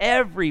kill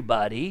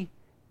everybody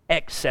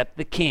except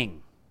the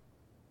king.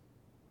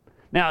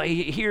 Now,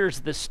 here's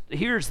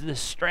the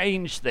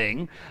strange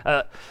thing.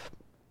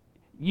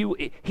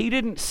 He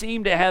didn't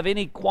seem to have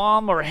any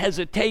qualm or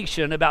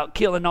hesitation about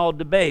killing all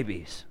the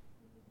babies.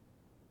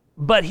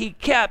 But he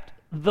kept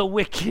the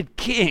wicked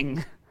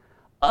king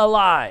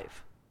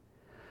alive.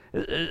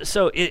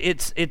 So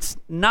it's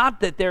not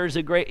that there's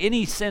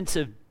any sense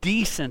of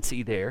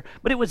decency there,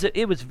 but it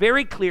was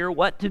very clear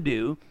what to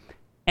do,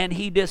 and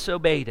he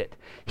disobeyed it.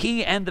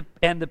 He and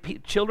the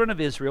children of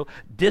Israel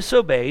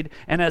disobeyed,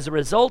 and as a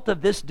result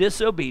of this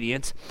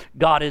disobedience,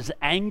 God is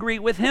angry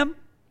with him,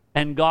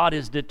 and God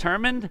is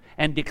determined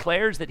and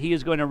declares that He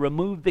is going to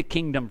remove the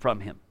kingdom from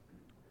him.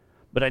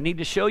 But I need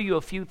to show you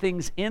a few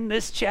things in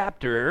this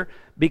chapter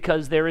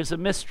because there is a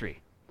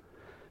mystery.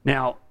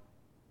 Now,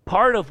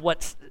 part of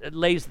what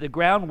lays the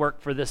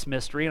groundwork for this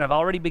mystery, and I've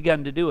already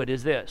begun to do it,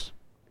 is this.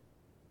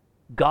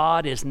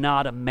 God is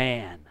not a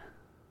man.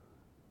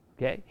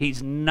 Okay?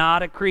 He's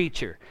not a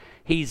creature.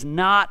 He's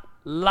not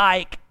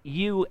like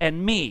you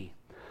and me.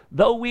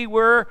 Though we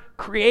were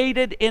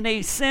created in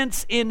a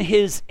sense in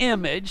His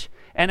image,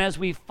 and as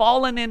we've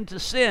fallen into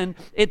sin,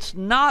 it's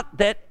not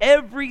that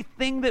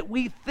everything that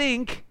we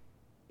think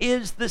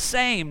is the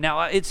same.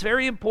 Now, it's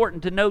very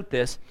important to note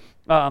this.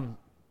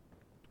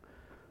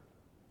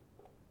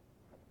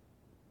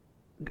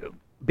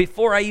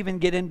 Before I even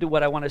get into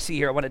what I want to see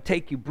here, I want to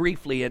take you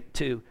briefly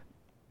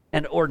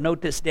or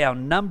note this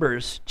down.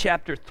 Numbers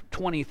chapter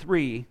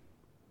 23,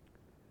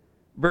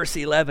 verse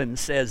 11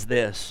 says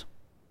this.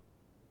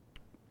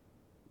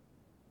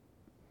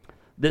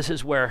 This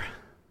is where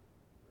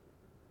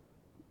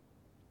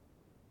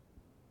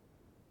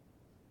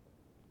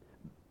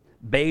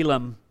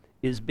Balaam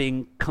is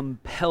being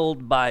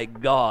compelled by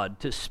God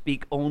to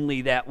speak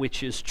only that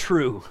which is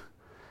true.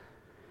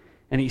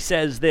 And he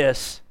says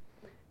this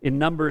in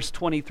Numbers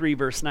 23,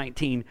 verse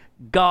 19,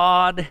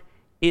 God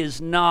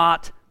is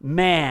not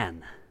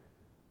man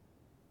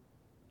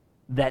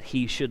that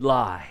he should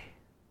lie,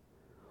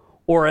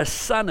 or a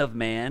son of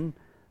man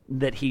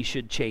that he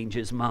should change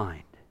his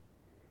mind.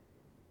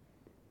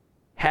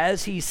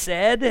 Has he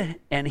said,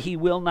 and he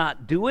will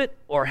not do it?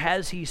 Or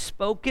has he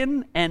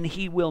spoken, and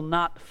he will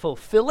not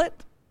fulfill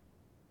it?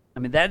 I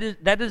mean, that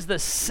is the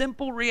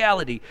simple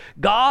reality.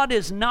 God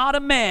is not a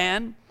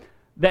man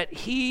that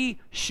he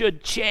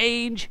should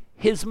change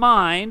his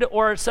mind,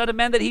 or a son of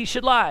man that he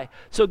should lie.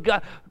 So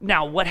God,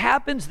 now what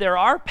happens, there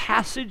are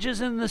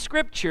passages in the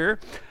scripture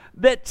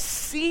that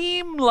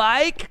seem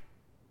like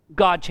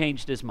God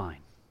changed his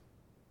mind.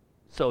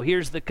 So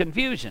here's the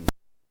confusion.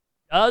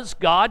 Does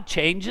God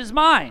change his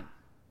mind?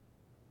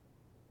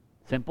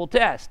 Simple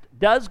test.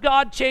 Does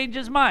God change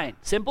his mind?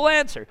 Simple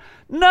answer.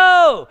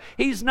 No,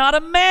 he's not a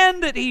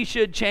man that he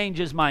should change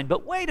his mind.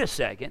 But wait a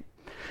second.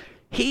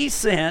 He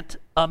sent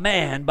a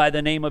man by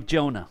the name of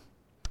Jonah.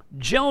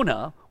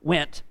 Jonah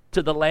went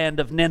to the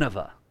land of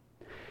Nineveh.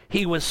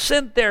 He was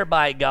sent there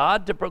by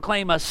God to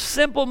proclaim a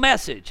simple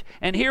message.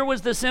 And here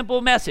was the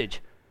simple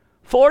message.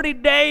 40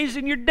 days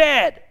and you're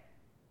dead.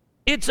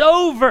 It's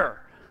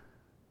over.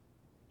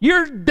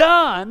 You're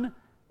done.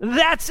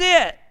 That's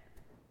it.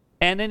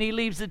 And then he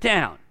leaves the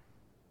town.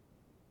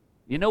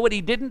 You know what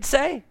he didn't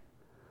say?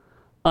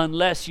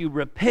 Unless you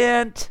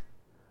repent,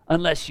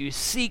 unless you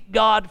seek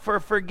God for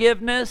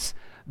forgiveness,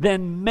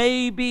 then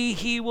maybe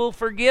he will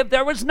forgive.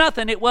 There was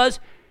nothing. It was,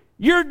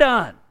 you're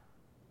done.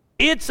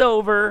 It's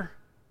over.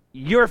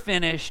 You're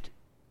finished.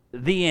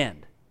 The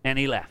end. And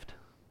he left.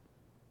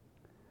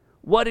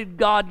 What did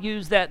God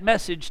use that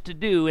message to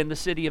do in the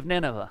city of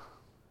Nineveh?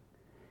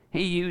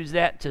 He used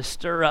that to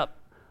stir up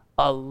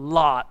a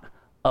lot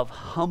of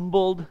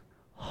humbled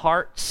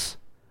hearts,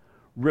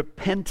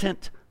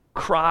 repentant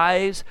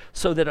cries,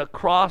 so that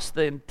across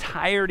the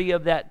entirety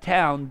of that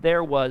town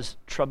there was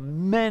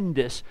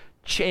tremendous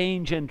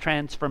change and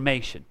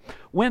transformation.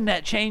 When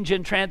that change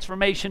and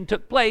transformation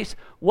took place,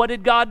 what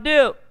did God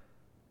do?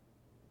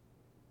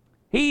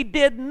 He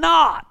did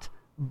not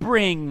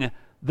bring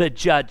the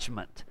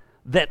judgment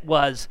that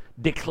was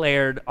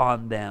declared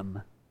on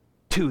them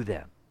to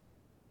them.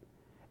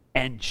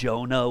 And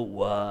Jonah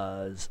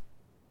was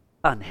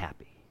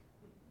unhappy,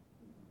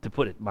 to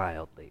put it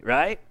mildly,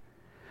 right?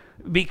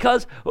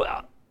 Because,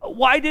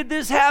 why did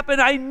this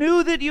happen? I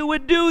knew that you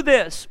would do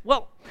this.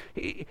 Well,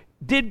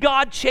 did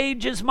God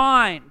change his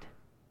mind?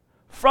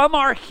 From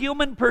our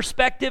human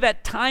perspective,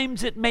 at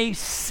times it may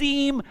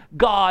seem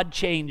God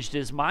changed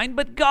his mind,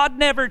 but God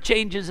never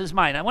changes his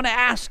mind. I want to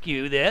ask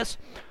you this.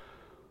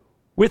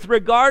 With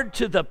regard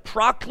to the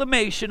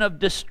proclamation of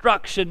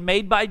destruction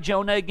made by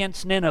Jonah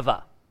against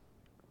Nineveh,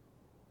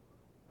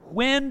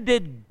 when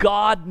did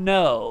God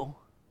know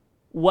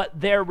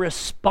what their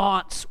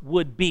response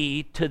would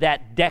be to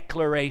that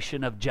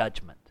declaration of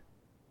judgment?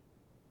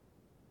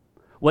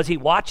 Was he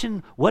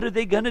watching? What are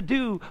they going to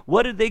do?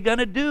 What are they going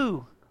to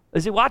do?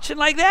 Is he watching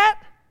like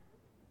that?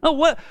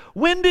 No,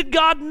 when did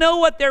God know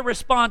what their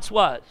response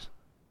was?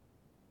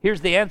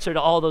 Here's the answer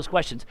to all those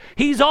questions.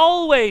 He's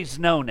always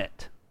known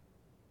it,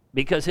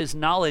 because his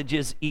knowledge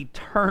is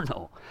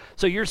eternal.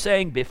 So you're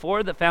saying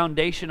before the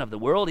foundation of the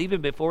world,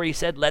 even before he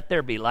said, let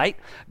there be light,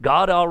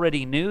 God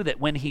already knew that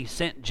when he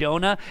sent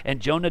Jonah and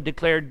Jonah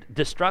declared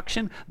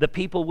destruction, the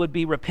people would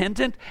be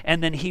repentant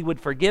and then he would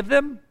forgive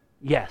them?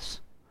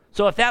 Yes.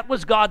 So if that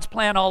was God's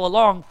plan all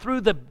along,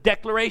 through the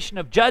declaration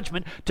of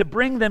judgment to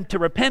bring them to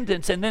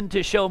repentance and then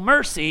to show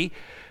mercy,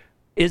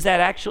 is that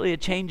actually a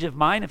change of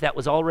mind if that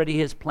was already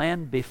his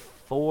plan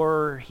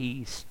before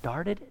he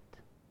started it?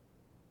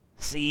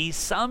 See,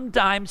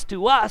 sometimes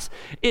to us,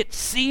 it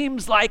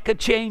seems like a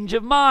change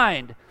of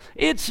mind.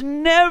 It's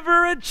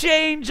never a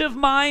change of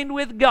mind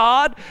with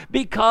God,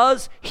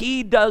 because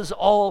he does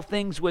all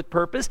things with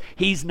purpose.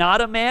 He's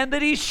not a man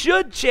that he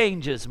should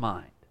change his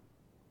mind.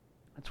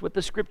 That's what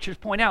the scriptures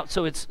point out.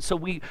 So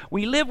we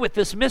live with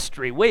this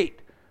mystery.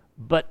 Wait,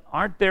 but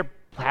aren't there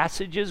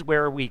passages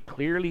where we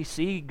clearly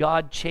see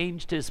God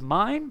changed his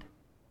mind?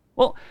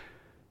 Well,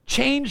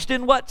 changed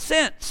in what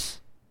sense?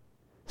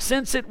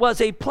 Since it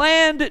was a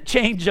planned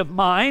change of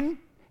mind,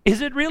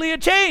 is it really a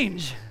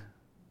change?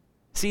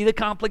 See the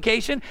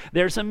complication?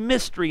 There's a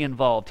mystery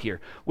involved here.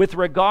 With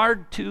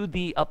regard to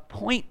the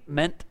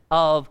appointment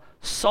of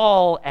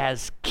Saul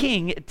as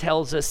king, it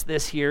tells us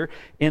this here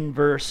in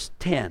verse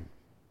 10.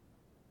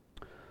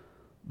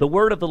 The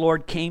word of the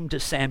Lord came to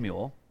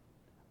Samuel,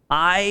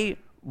 I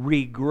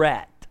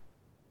regret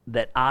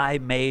that I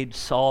made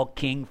Saul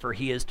king, for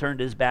he has turned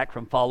his back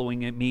from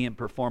following me and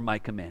performed my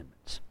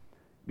commandments.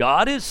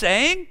 God is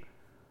saying,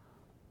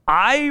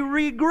 I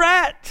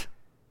regret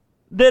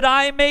that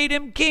I made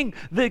him king.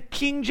 The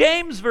King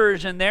James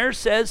Version there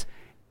says,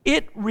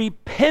 it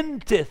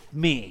repenteth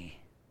me.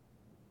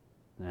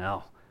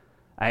 Now,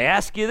 I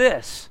ask you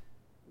this,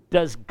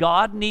 does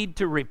God need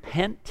to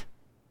repent?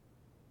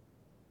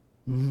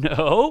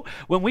 No.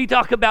 When we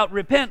talk about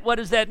repent, what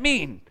does that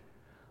mean?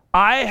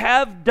 I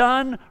have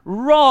done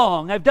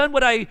wrong. I've done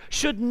what I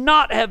should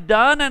not have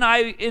done, and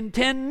I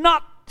intend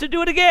not to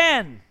do it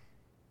again.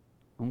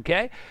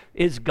 Okay?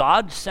 Is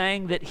God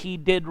saying that he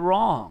did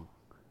wrong?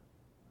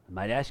 I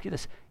might ask you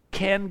this.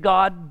 Can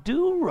God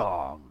do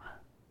wrong?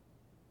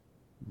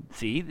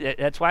 See,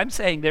 that's why I'm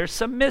saying there's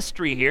some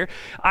mystery here.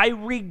 I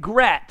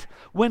regret.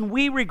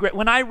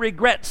 When I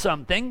regret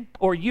something,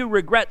 or you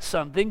regret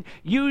something,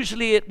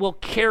 usually it will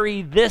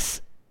carry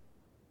this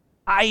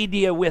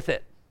idea with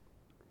it.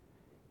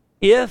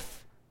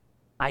 If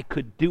I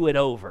could do it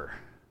over,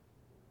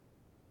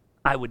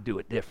 I would do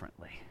it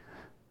differently.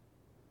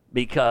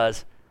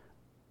 Because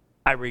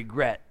I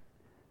regret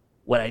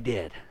what I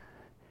did.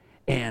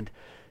 And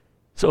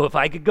so if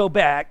I could go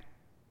back,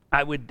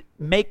 I would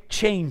make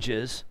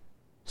changes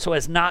so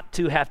as not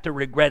to have to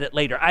regret it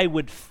later. I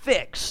would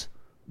fix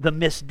the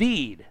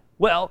misdeed.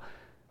 Well,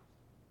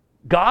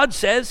 God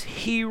says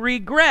he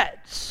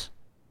regrets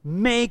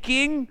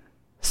making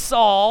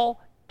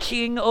Saul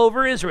king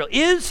over Israel.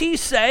 Is he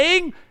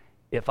saying,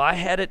 if I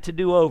had it to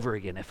do over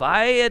again, if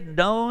I had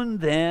known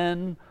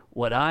then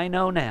what I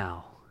know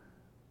now,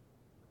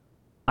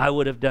 I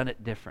would have done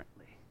it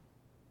differently?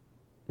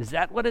 Is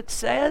that what it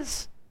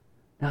says?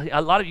 Now,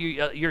 a lot of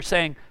you, you're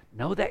saying,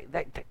 no,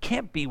 that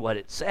can't be what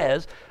it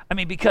says. I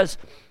mean, because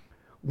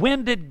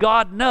when did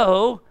God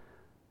know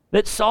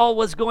that Saul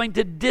was going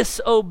to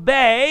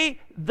disobey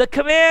the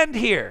command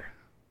here?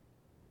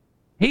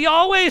 He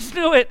always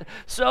knew it.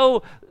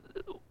 So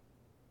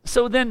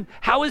then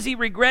how is he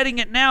regretting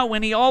it now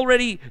when he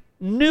already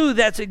knew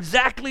that's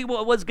exactly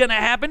what was going to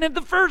happen in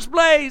the first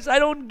place? I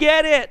don't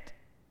get it.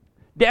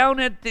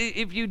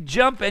 If you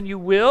jump, and you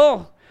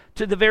will,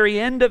 to the very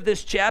end of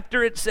this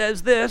chapter, it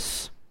says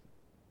this,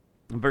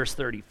 in verse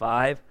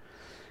 35,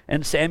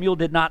 and Samuel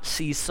did not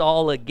see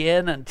Saul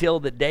again until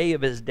the day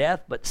of his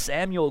death, but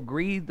Samuel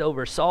grieved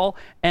over Saul,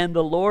 and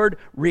the Lord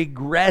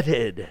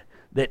regretted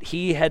that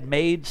he had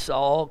made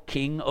Saul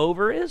king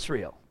over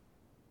Israel.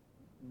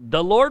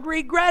 The Lord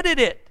regretted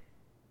it.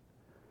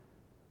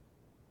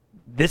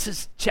 This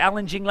is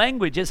challenging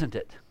language, isn't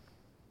it?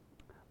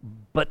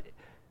 But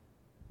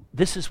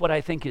this is what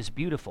I think is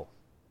beautiful.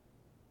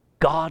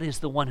 God is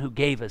the one who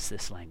gave us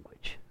this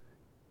language.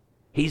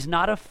 He's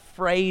not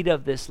afraid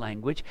of this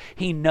language.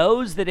 He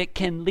knows that it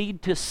can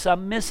lead to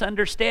some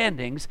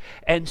misunderstandings,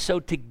 and so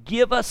to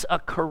give us a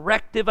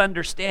corrective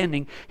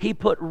understanding, he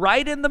put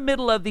right in the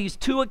middle of these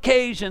two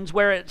occasions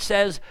where it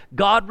says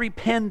God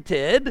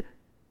repented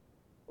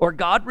or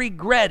God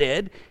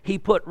regretted, he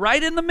put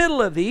right in the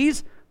middle of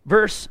these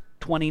verse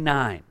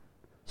 29.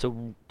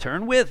 So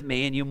turn with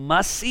me, and you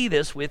must see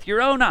this with your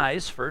own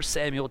eyes. 1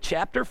 Samuel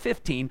chapter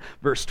 15,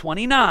 verse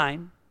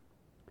 29.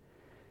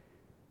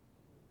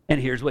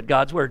 And here's what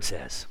God's word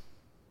says.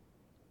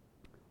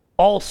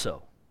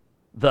 Also,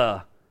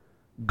 the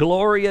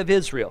glory of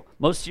Israel.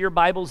 Most of your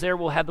Bibles there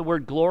will have the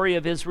word glory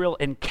of Israel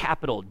in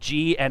capital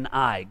G and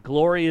I.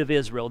 Glory of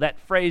Israel. That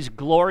phrase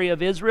glory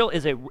of Israel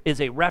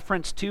is a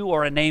reference to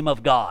or a name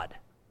of God.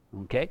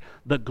 Okay?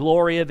 The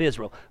glory of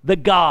Israel. The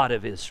God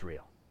of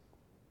Israel.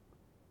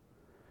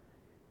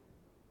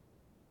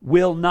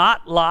 Will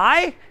not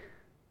lie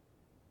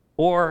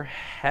or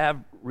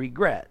have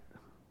regret.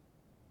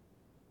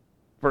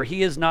 For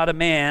he is not a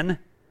man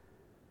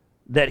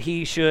that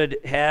he should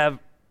have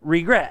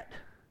regret.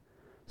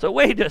 So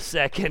wait a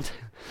second.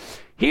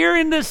 Here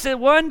in this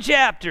one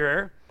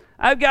chapter,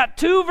 I've got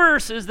two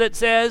verses that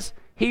says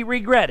he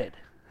regretted.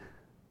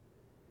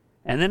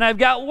 And then I've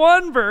got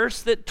one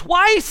verse that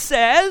twice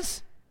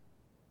says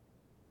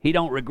he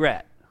don't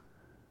regret.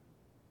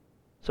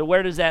 So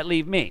where does that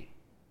leave me?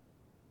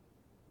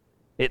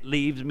 It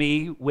leaves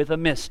me with a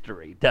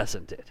mystery,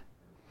 doesn't it?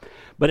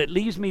 But it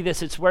leaves me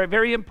this. It's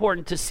very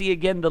important to see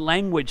again the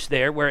language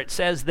there where it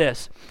says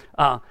this.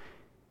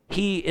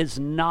 He is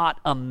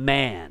not a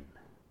man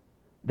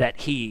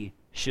that he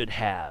should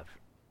have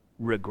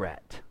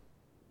regret.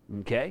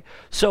 Okay?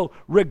 So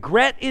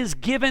regret is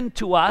given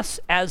to us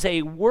as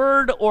a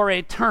word or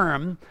a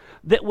term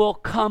that will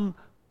come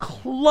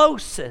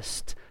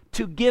closest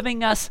to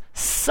giving us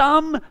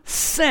some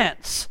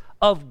sense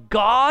of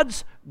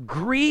God's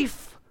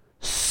grief,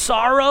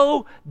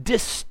 sorrow,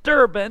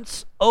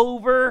 disturbance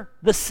over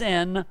the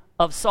sin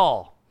of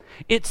Saul.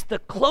 It's the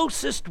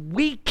closest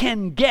we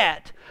can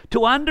get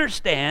to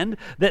understand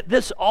that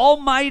this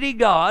almighty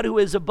God, who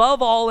is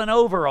above all and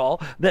over all,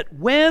 that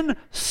when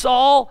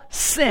Saul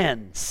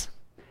sins,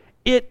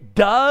 it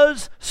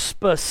does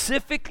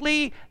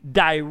specifically,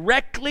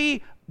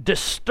 directly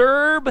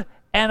disturb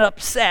and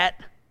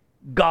upset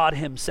God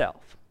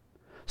himself.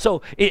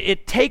 So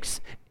it takes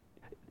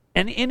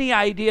any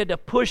idea to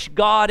push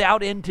God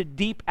out into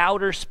deep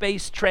outer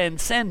space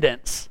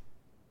transcendence,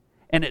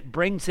 and it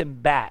brings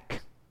him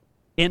back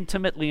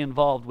intimately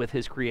involved with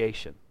his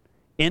creation,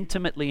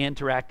 intimately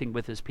interacting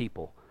with his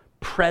people,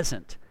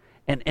 present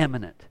and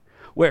immanent,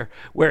 where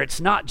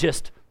it's not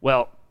just,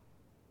 well,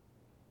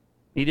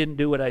 He didn't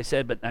do what I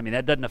said, but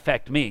that doesn't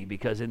affect me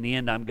because in the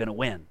end I'm going to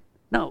win.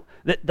 No,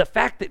 the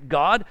fact that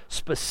God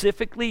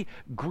specifically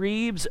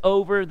grieves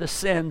over the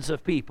sins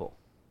of people,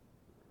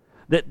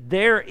 that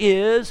there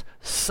is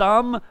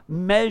some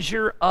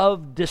measure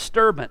of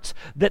disturbance,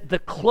 that the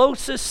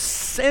closest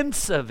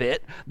sense of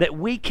it that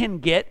we can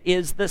get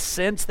is the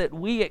sense that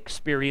we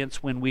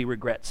experience when we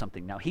regret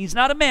something. Now, he's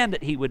not a man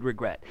that he would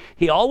regret.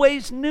 He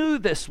always knew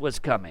this was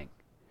coming.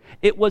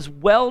 It was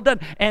well done.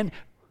 And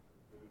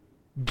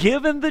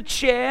given the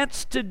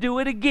chance to do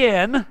it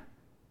again,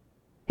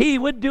 he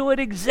would do it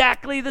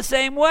exactly the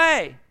same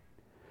way.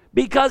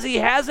 Because he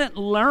hasn't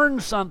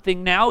learned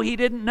something now he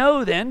didn't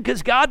know then,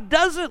 because God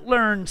doesn't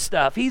learn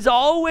stuff. He's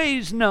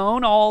always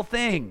known all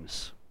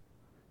things.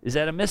 Is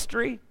that a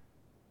mystery?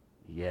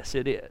 Yes,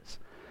 it is.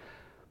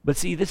 But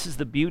see, this is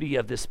the beauty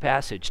of this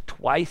passage.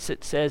 Twice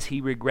it says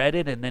he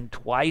regretted, and then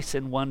twice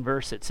in one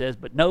verse it says,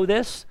 but know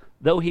this,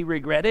 though he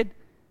regretted,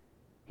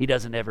 he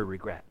doesn't ever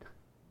regret.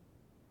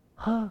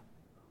 Huh?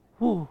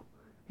 Ooh.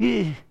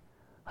 Yeah.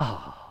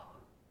 Oh.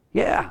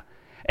 Yeah.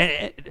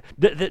 And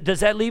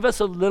does that leave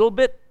us a little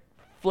bit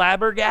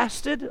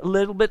flabbergasted, a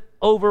little bit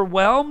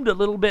overwhelmed, a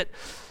little bit,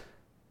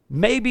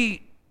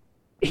 maybe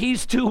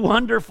he's too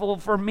wonderful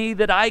for me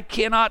that I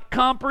cannot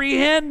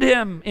comprehend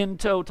him in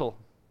total?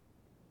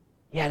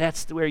 Yeah,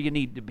 that's where you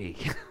need to be.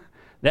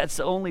 That's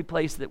the only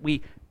place that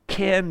we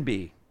can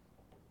be.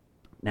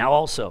 Now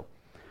also,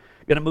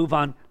 going to move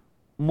on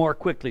more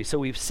quickly. So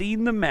we've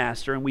seen the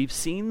master and we've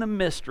seen the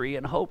mystery,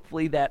 and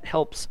hopefully that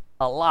helps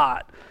a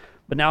lot.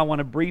 But now I want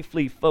to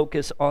briefly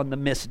focus on the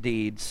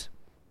misdeeds.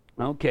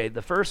 Okay,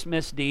 the first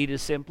misdeed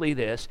is simply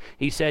this.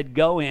 He said,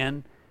 go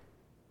in,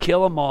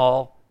 kill them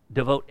all,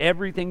 devote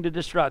everything to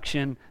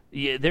destruction.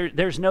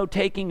 There's no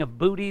taking of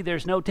booty.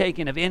 There's no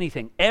taking of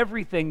anything.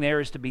 Everything there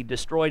is to be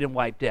destroyed and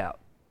wiped out.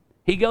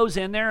 He goes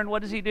in there, and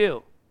what does he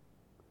do?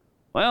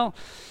 Well,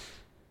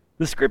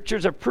 the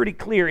scriptures are pretty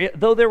clear.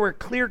 Though there were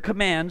clear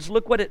commands,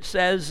 look what it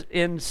says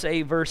in,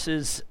 say,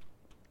 verses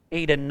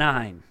 8 and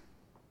 9.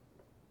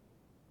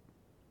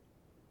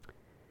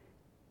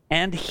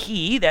 And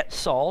he, that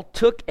Saul,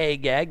 took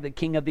Agag, the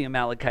king of the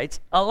Amalekites,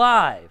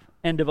 alive,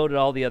 and devoted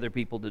all the other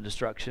people to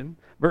destruction.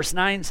 Verse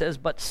 9 says,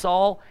 but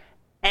Saul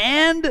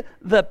and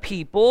the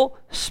people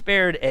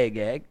spared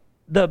Agag,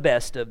 the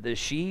best of the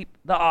sheep,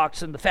 the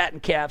oxen, the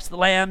fattened calves, the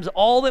lambs,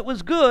 all that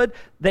was good,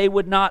 they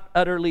would not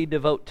utterly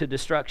devote to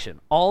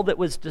destruction. All that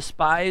was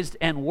despised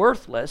and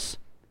worthless,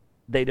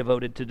 they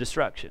devoted to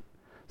destruction.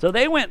 So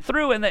they went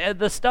through, and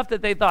the stuff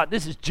that they thought,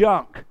 this is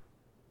junk,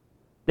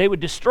 they would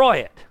destroy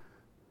it.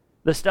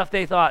 The stuff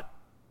they thought,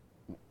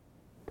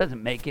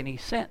 doesn't make any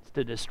sense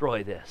to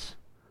destroy this.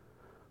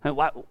 And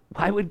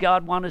why would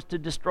God want us to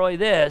destroy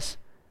this?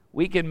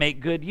 We can make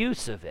good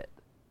use of it.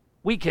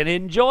 We can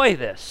enjoy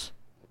this.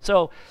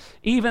 So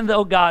even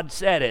though God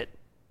said it,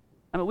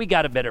 we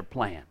got a better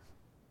plan.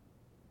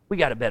 We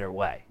got a better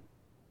way.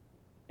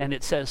 And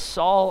it says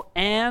Saul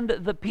and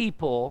the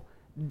people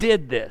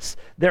did this.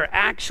 Their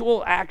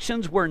actual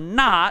actions were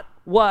not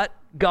what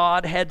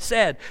God had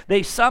said.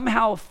 They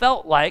somehow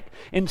felt like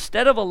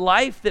instead of a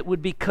life that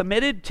would be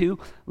committed to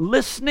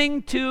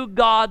listening to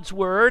God's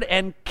word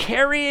and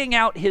carrying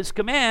out his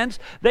commands,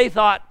 they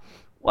thought,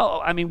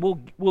 well,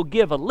 we'll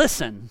give a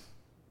listen,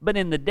 but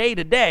in the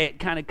day-to-day it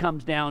kind of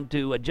comes down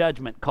to a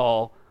judgment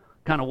call,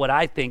 kind of what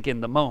I think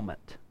in the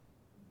moment.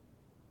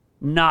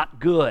 Not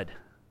good,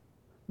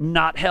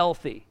 not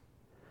healthy.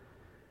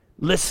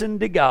 Listen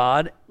to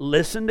God,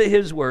 listen to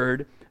his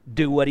word,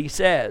 do what he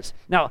says.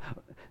 Now,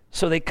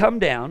 so they come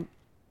down,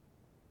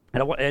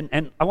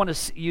 and I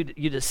want you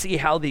to see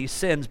how these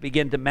sins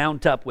begin to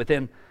mount up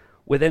within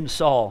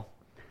Saul.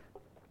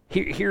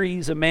 Here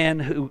he's a man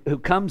who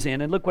comes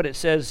in, and look what it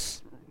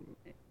says.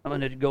 I'm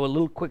going to go a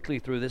little quickly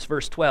through this.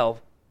 Verse 12,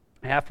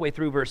 halfway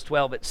through verse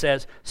 12, it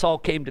says, Saul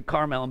came to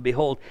Carmel, and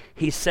behold,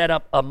 he set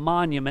up a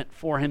monument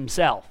for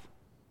himself.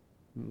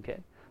 Okay.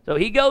 So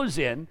he goes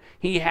in,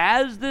 he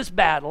has this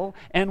battle,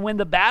 and when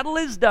the battle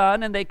is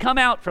done and they come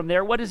out from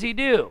there, what does he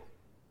do?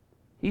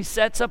 He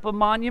sets up a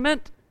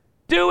monument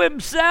to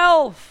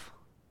himself.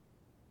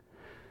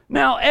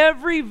 Now,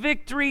 every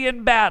victory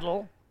in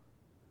battle,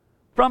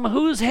 from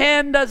whose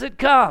hand does it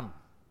come?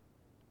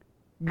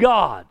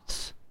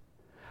 God's.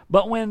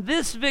 But when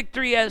this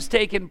victory has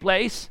taken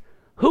place,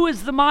 who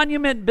is the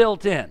monument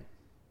built in?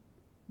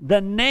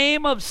 The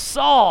name of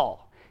Saul.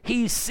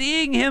 He's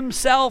seeing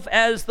himself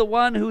as the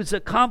one who's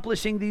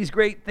accomplishing these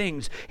great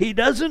things. He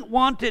doesn't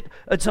want it,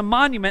 it's a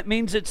monument,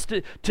 means it's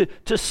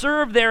to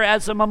serve there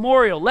as a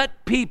memorial.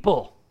 Let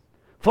people,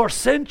 for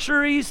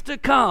centuries to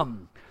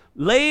come,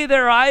 lay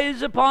their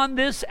eyes upon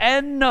this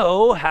and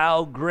know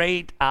how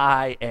great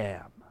I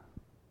am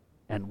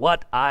and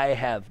what I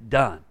have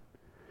done.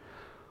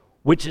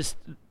 Which is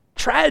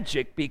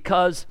tragic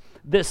because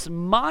this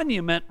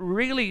monument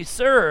really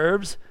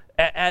serves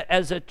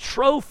as a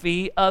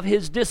trophy of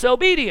his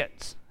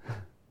disobedience.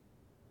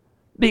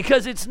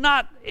 because it's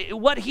not,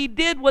 what he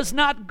did was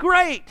not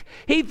great.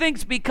 He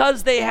thinks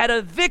because they had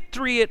a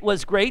victory it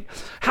was great.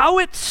 How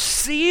it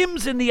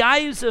seems in the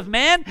eyes of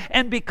man,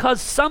 and because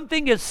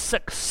something is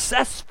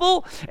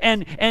successful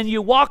and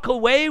you walk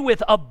away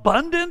with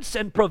abundance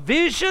and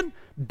provision,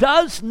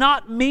 does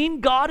not mean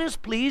God is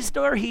pleased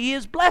or he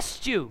has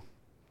blessed you.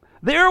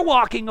 They're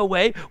walking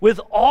away with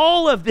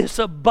all of this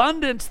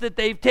abundance that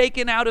they've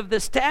taken out of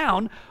this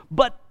town,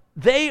 but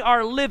they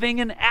are living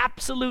in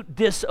absolute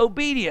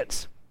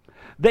disobedience.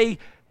 They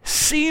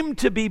seem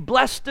to be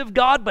blessed of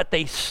God, but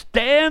they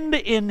stand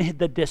in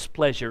the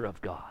displeasure of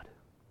God.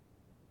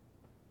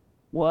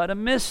 What a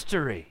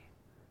mystery.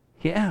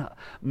 Yeah,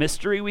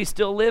 mystery we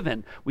still live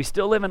in. We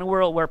still live in a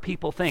world where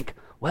people think,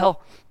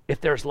 well,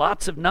 if there's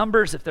lots of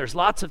numbers, if there's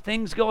lots of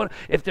things going,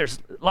 if there's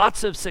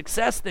lots of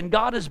success, then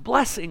God is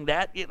blessing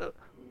that.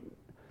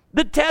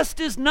 The test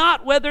is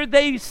not whether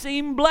they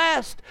seem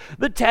blessed.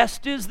 The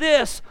test is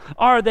this: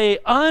 are they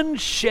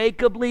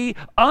unshakably,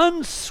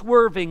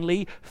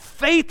 unswervingly,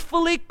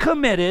 faithfully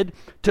committed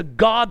to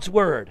God's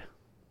word?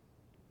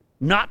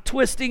 Not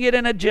twisting it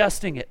and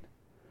adjusting it,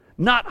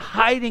 not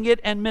hiding it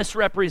and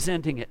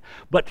misrepresenting it,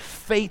 but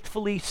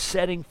faithfully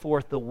setting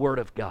forth the word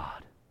of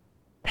God.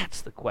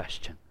 That's the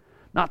question.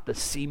 Not the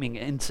seeming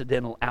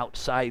incidental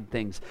outside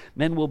things.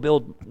 Men will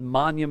build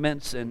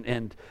monuments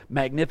and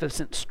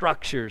magnificent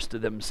structures to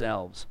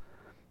themselves,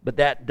 but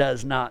that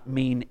does not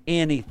mean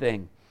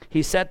anything.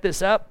 He set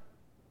this up.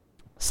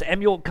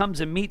 Samuel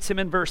comes and meets him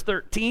in verse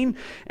 13,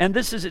 and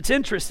it's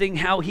interesting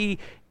how he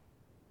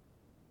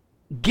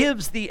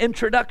gives the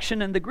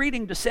introduction and the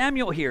greeting to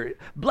Samuel here.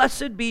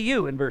 Blessed be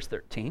you, in verse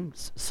 13,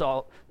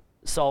 Saul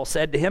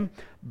said to him,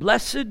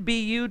 blessed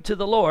be you to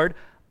the Lord.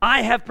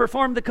 I have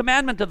performed the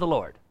commandment of the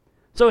Lord.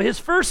 So his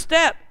first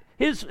step,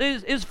 his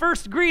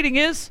first greeting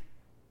is,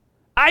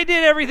 I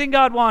did everything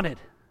God wanted.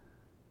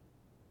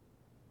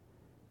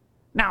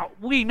 Now,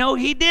 we know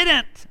he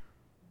didn't.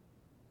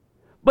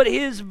 But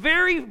his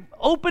very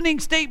opening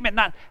statement,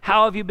 not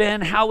how have you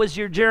been, how was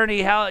your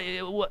journey,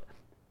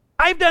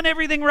 I've done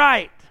everything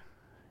right.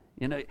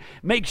 It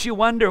makes you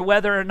wonder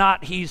whether or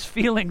not he's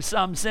feeling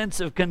some sense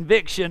of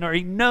conviction, or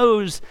he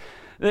knows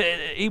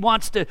he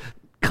wants to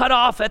cut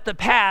off at the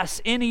pass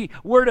any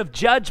word of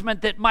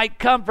judgment that might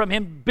come from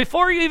him.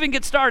 Before you even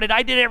get started,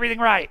 I did everything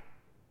right.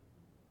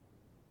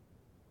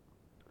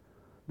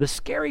 The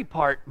scary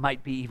part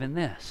might be even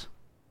this: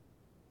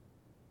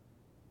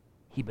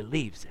 he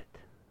believes it.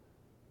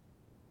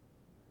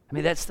 I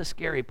mean, that's the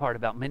scary part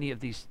about many of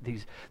these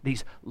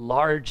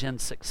large and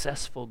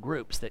successful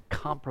groups that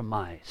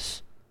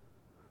compromise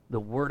the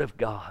Word of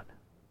God,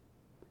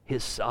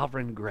 His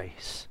sovereign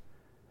grace.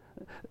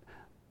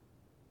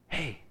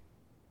 Hey,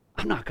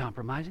 I'm not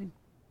compromising.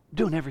 I'm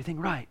doing everything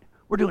right.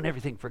 We're doing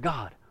everything for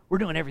God. We're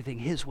doing everything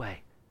His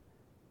way.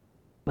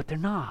 But they're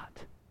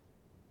not.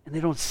 And they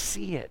don't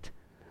see it.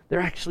 They're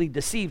actually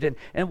deceived.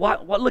 And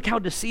look how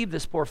deceived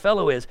this poor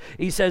fellow is.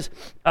 He says,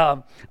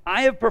 I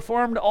have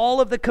performed all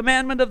of the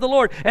commandment of the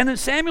Lord. And then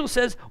Samuel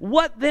says,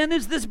 what then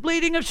is this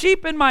bleating of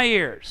sheep in my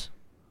ears?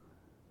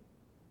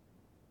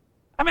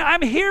 I mean,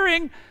 I'm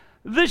hearing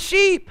the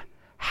sheep.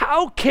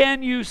 How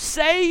can you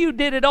say you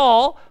did it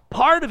all?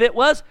 Part of it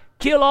was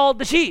kill all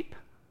the sheep.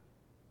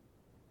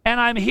 And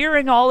I'm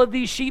hearing all of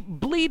these sheep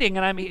bleating,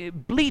 and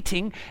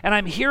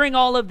I'm hearing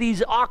all of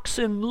these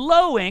oxen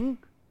lowing.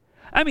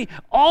 I mean,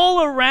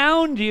 all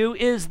around you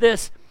is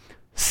this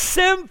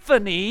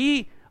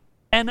symphony,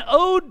 an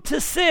ode to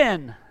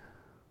sin.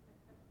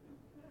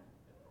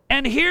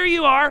 And here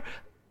you are,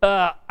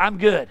 I'm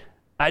good.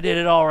 I did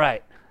it all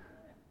right.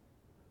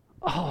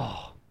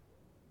 Oh.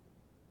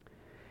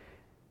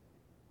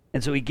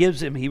 And so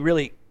he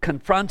really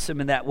confronts him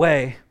in that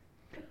way.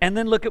 And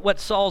then look at what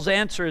Saul's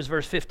answer is,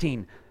 verse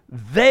 15.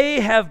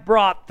 They have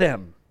brought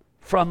them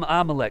from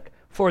Amalek,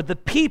 for the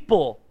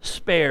people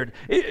spared.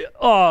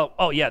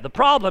 The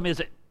problem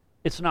is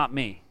it's not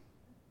me.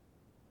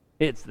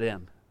 It's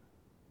them.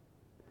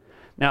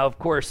 Now, of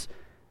course,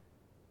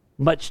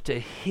 much to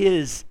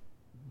his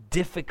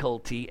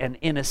difficulty and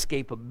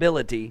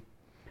inescapability,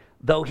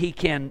 though he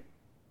can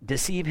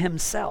deceive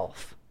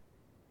himself,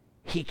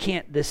 he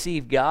can't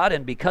deceive God,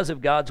 and because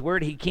of God's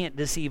word, he can't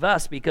deceive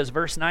us, because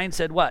verse 9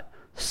 said what?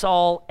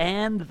 Saul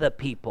and the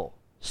people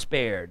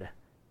spared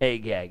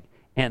Agag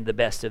and the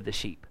best of the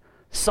sheep.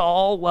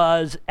 Saul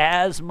was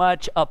as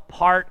much a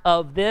part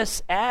of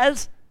this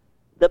as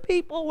the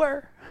people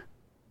were.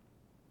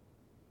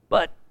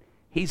 But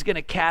he's going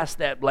to cast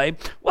that blame.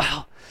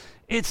 Well,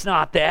 it's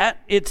not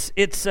that. It's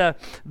the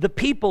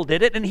people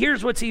did it. And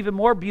here's what's even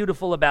more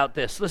beautiful about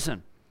this.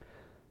 Listen,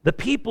 the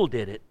people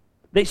did it.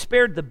 They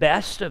spared the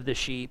best of the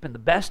sheep and the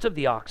best of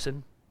the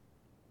oxen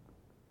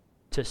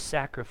to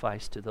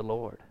sacrifice to the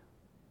Lord.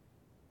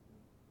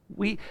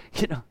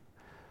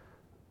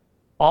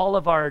 All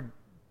of our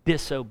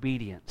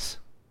disobedience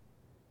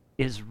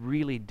is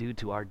really due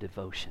to our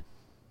devotion.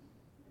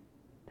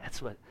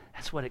 That's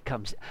what it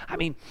comes. I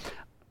mean,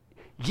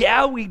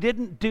 yeah, we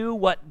didn't do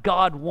what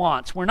God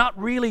wants. We're not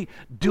really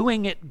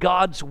doing it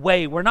God's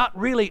way. We're not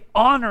really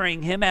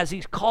honoring Him as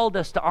He's called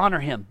us to honor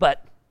Him.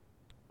 But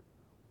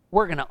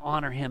we're going to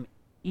honor him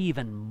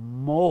even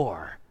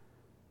more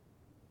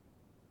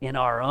in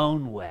our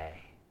own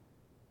way.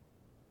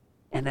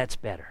 And that's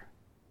better.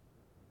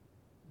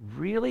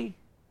 Really?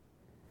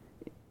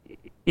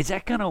 Is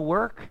that going to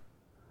work?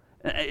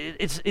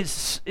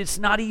 It's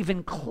not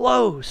even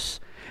close.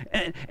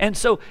 And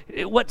so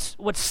what's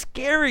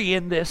scary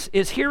in this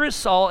is here is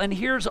Saul, and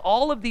here's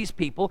all of these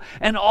people,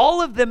 and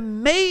all of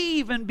them may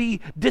even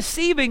be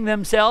deceiving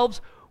themselves.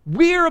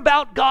 We're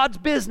about God's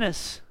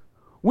business.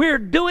 We're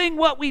doing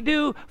what we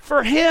do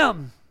for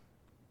him.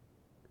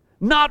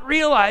 Not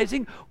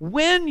realizing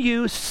when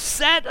you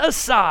set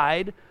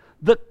aside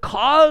the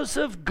cause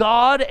of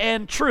God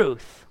and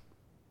truth,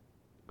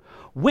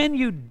 when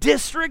you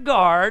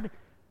disregard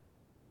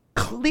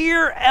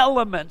clear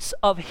elements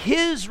of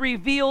his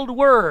revealed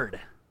word,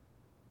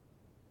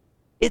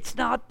 it's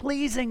not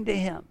pleasing to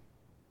him.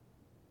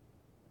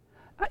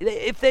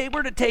 If they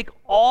were to take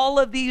all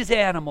of these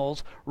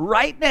animals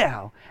right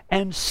now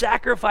and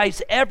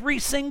sacrifice every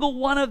single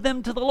one of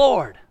them to the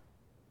Lord,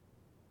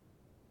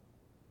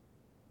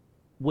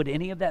 would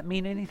any of that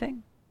mean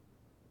anything?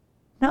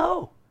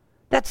 No.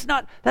 That's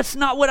not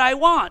what I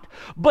want.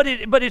 But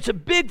it's a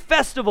big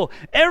festival.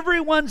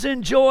 Everyone's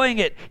enjoying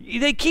it.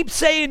 They keep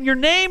saying your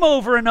name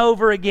over and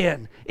over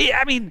again.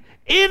 I mean,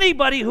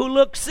 anybody who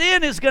looks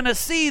in is going to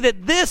see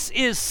that this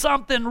is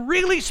something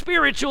really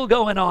spiritual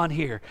going on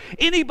here.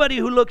 Anybody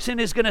who looks in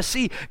is going to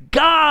see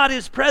God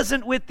is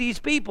present with these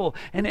people.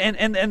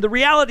 And the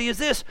reality is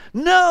this: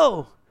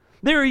 no,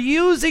 they're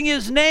using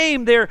his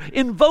name. They're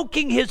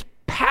invoking his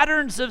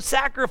patterns of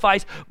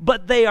sacrifice,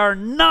 but they are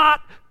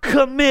not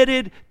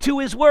committed to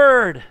his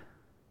word.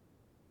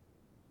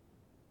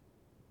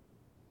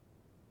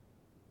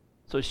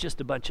 So it's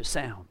just a bunch of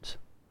sounds.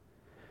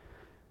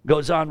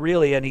 Goes on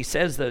really, and he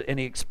says that, and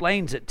he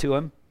explains it to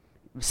him.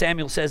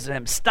 Samuel says to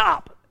him,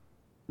 "Stop,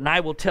 and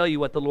I will tell you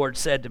what the Lord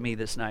said to me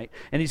this night."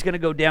 And he's going to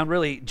go down,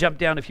 really jump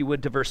down if you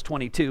would to verse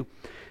 22.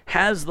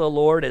 "Has the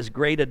Lord as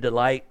great a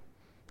delight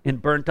in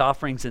burnt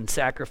offerings and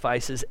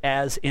sacrifices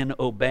as in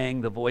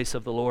obeying the voice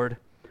of the Lord?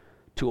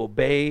 To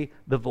obey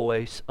the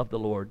voice of the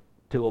Lord.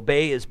 To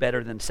obey is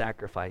better than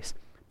sacrifice.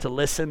 To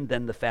listen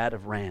than the fat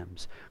of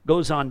rams."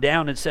 Goes on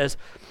down and says,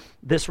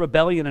 this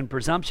rebellion and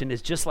presumption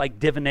is just like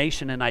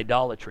divination and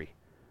idolatry.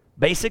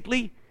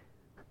 Basically,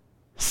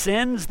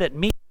 sins that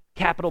meet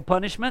capital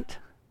punishment,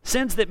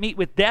 sins that meet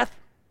with death,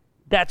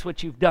 that's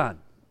what you've done.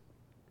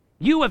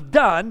 You have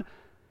done,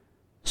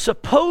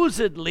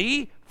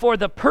 supposedly for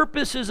the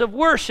purposes of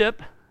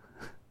worship,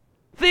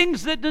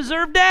 things that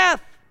deserve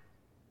death.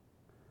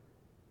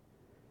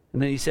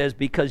 And then he says,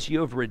 because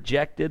you have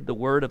rejected the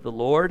word of the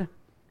Lord,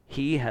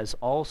 he has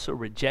also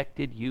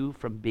rejected you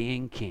from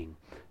being king.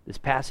 This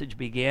passage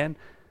began,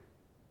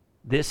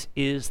 this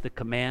is the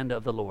command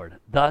of the Lord.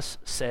 Thus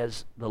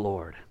says the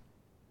Lord.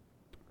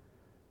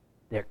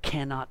 There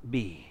cannot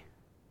be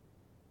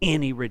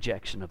any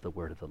rejection of the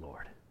word of the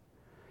Lord.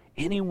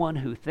 Anyone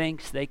who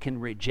thinks they can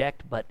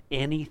reject but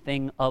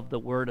anything of the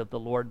word of the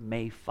Lord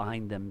may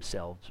find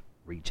themselves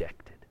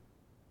rejected.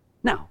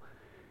 Now,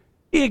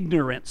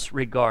 ignorance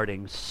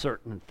regarding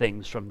certain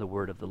things from the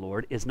word of the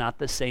Lord is not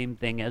the same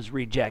thing as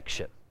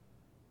rejection.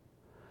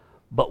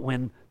 But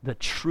when the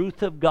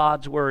truth of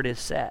God's word is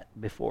set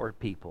before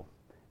people,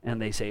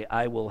 and they say,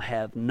 I will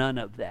have none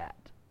of that.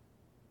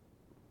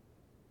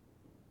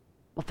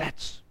 Well,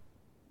 that's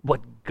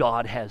what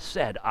God has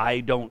said.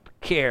 I don't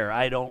care.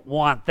 I don't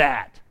want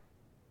that.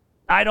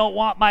 I don't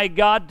want my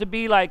God to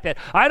be like that.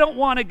 I don't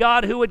want a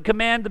God who would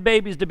command the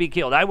babies to be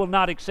killed. I will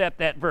not accept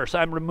that verse.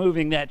 I'm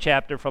removing that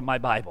chapter from my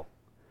Bible.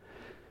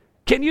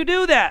 Can you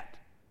do that?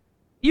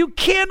 You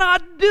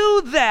cannot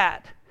do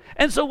that.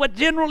 And so what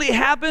generally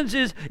happens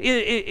is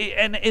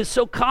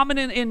so common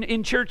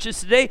in churches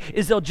today,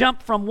 is they'll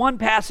jump from one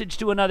passage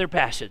to another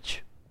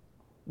passage.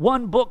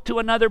 One book to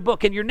another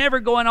book, and you're never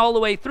going all the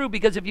way through,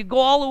 because if you go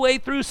all the way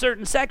through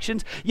certain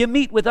sections, you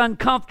meet with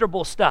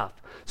uncomfortable stuff.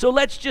 So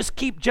let's just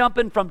keep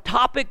jumping from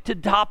topic to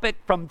topic,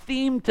 from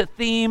theme to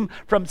theme,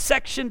 from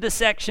section to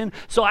section,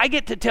 so I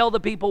get to tell the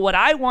people what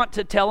I want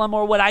to tell them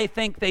or what I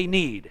think they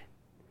need,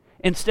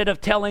 instead of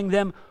telling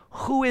them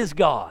who is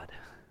God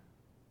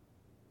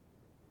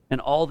and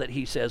all that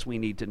he says we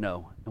need to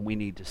know and we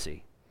need to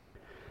see.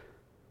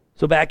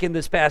 So back in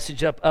this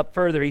passage up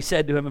further, he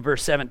said to him in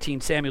verse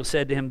 17, Samuel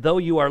said to him, though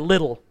you are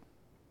little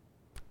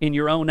in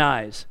your own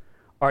eyes,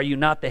 are you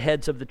not the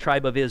heads of the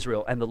tribe of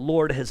Israel? And the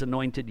Lord has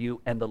anointed you,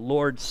 and the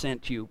Lord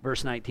sent you.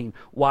 Verse 19,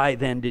 why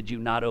then did you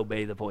not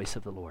obey the voice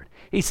of the Lord?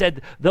 He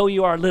said, though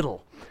you are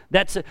little.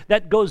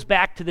 That goes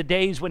back to the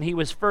days when he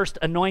was first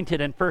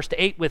anointed and first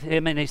ate with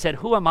him, and he said,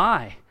 who am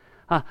I?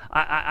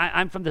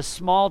 I'm from the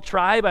small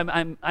tribe.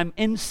 I'm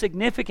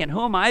insignificant.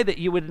 Who am I that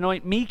you would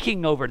anoint me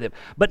king over them?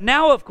 But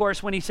now, of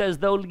course, when he says,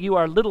 though you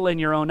are little in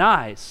your own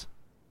eyes,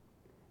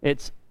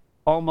 it's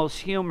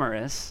almost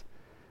humorous,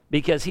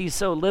 because he's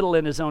so little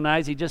in his own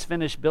eyes, he just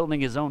finished building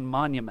his own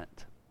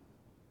monument.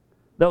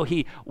 Though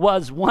he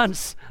was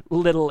once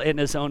little in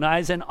his own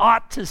eyes and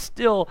ought to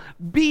still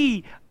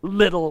be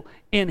little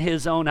in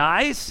his own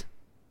eyes,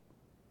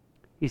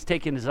 he's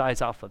taken his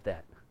eyes off of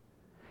that.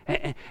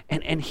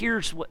 And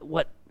here's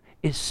what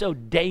is so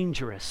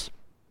dangerous.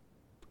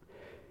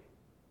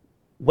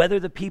 Whether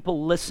the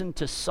people listened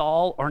to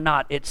Saul or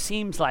not, it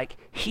seems like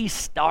he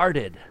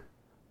started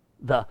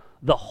the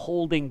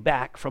holding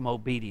back from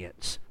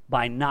obedience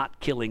by not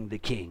killing the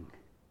king.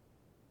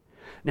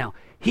 Now,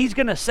 he's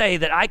going to say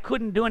that I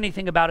couldn't do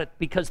anything about it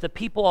because the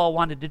people all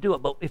wanted to do it.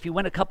 But if you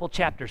went a couple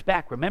chapters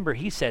back, remember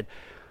he said,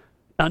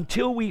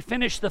 until we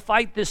finish the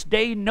fight this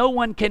day, no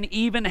one can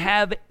even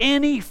have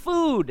any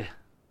food.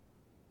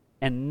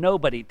 And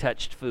nobody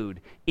touched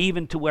food,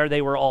 even to where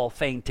they were all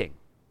fainting.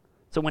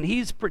 So when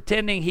he's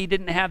pretending he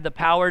didn't have the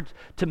power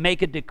to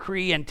make a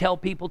decree and tell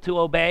people to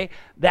obey,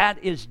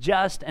 that is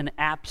just an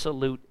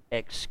absolute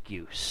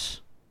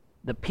excuse.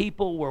 The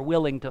people were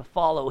willing to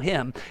follow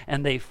him,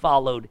 and they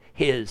followed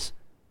his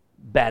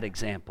bad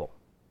example.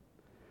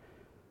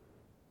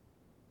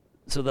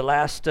 So the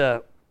last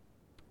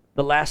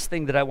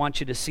thing that I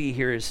want you to see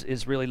here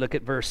is really look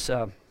at verse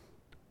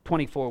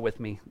 24 with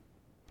me.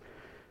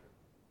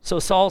 So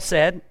Saul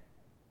said,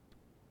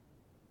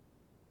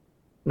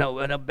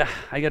 I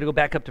got to go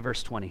back up to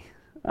verse 20.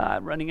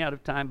 I'm running out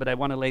of time, but I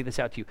want to lay this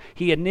out to you.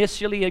 He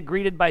initially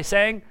greeted by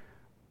saying,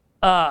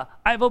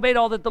 I've obeyed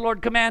all that the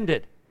Lord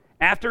commanded.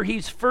 After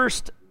he's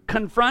first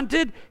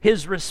confronted,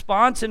 his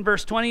response in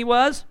verse 20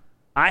 was,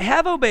 I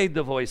have obeyed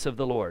the voice of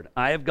the Lord.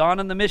 I have gone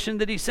on the mission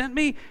that he sent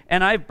me,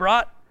 and I've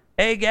brought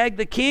Agag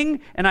the king,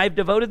 and I've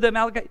devoted the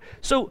Amalekite.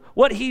 So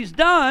what he's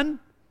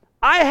done,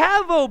 I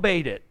have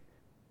obeyed it.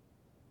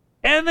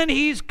 And then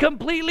he's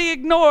completely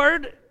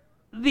ignored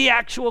the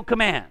actual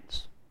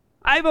commands.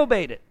 I've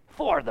obeyed it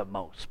for the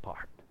most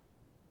part.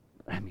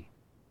 I mean,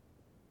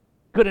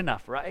 good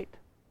enough, right?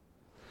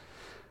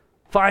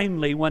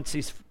 Finally, once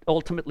he's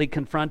ultimately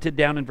confronted,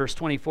 down in verse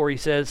 24, he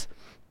says,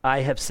 I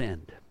have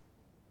sinned,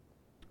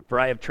 for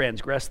I have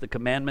transgressed the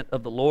commandment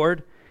of the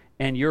Lord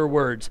and your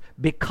words,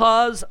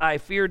 because I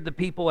feared the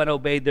people and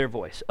obeyed their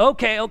voice.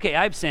 Okay,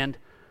 I've sinned.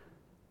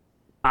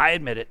 I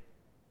admit it.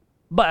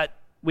 But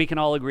we can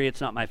all agree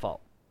it's not my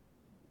fault.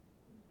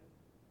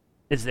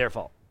 It's their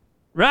fault.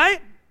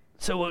 Right?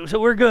 So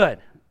we're good.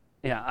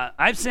 Yeah,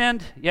 I've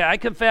sinned. Yeah, I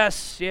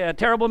confess. Yeah,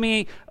 terrible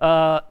me.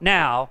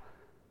 Now,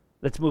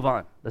 let's move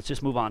on. Let's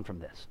just move on from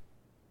this.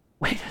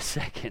 Wait a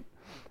second.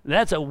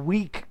 That's a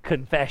weak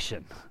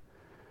confession.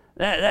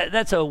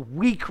 That's a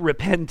weak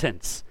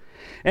repentance.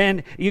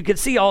 And you can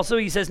see also,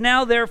 he says,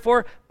 now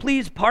therefore,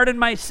 please pardon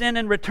my sin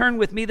and return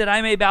with me that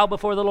I may bow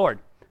before the Lord.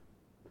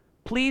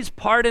 Please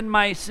pardon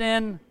my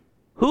sin.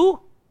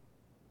 Who?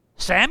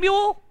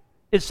 Samuel?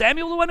 Is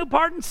Samuel the one who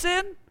pardoned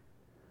sin?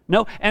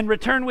 No. And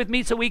return with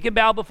me so we can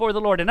bow before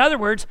the Lord. In other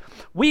words,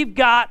 we've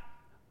got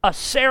a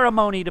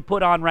ceremony to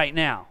put on right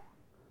now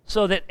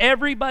so that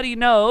everybody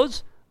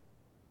knows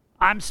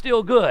I'm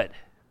still good.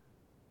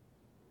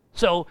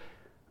 So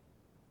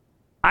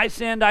I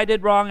sinned, I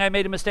did wrong, I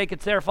made a mistake,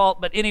 it's their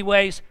fault. But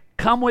anyways,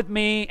 come with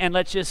me and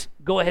let's just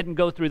go ahead and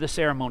go through the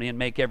ceremony and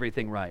make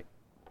everything right.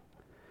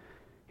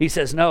 He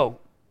says, no,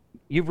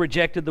 you've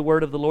rejected the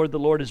word of the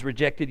Lord has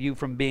rejected you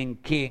from being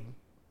king.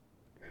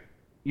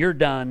 You're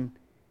done.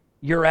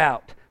 You're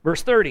out.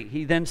 Verse 30,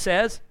 he then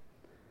says,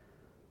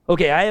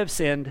 okay, I have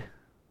sinned.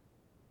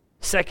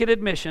 Second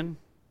admission,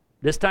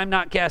 this time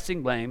not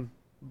casting blame,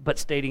 but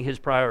stating his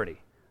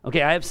priority.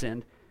 Okay, I have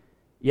sinned,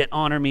 yet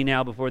honor me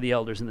now before the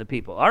elders and the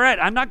people. All right,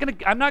 I'm not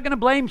gonna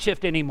blame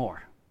shift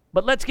anymore.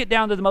 But let's get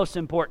down to the most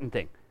important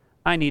thing.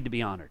 I need to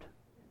be honored.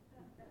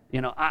 You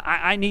know,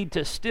 I need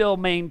to still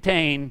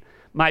maintain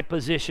my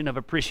position of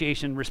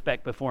appreciation,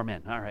 respect before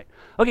men. All right.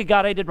 Okay,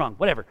 God, I did wrong.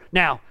 Whatever.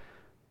 Now,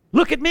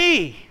 look at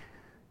me.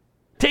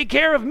 Take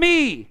care of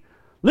me.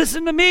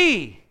 Listen to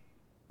me.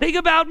 Think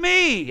about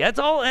me. That's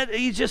all.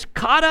 He's just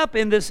caught up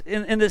in this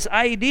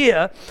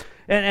idea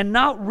and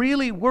not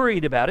really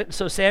worried about it.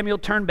 So Samuel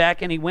turned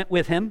back and he went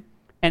with him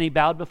and he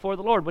bowed before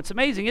the Lord. What's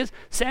amazing is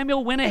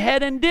Samuel went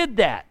ahead and did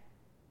that.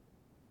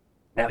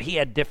 Now, he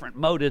had different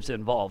motives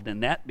involved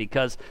in that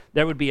because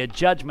there would be a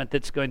judgment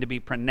that's going to be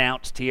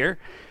pronounced here.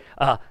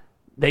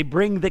 They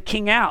bring the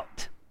king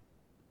out.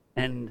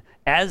 And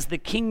as the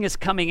king is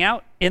coming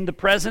out in the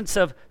presence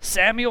of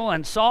Samuel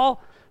and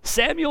Saul,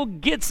 Samuel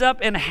gets up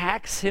and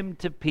hacks him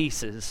to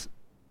pieces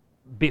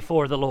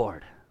before the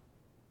Lord,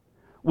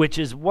 which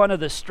is one of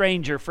the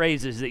stranger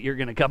phrases that you're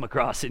going to come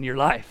across in your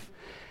life.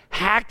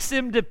 Hacks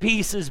him to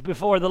pieces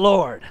before the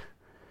Lord.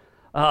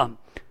 That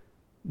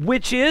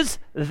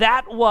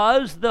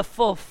was the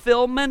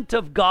fulfillment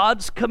of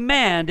God's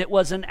command. It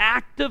was an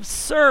act of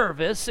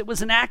service. It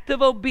was an act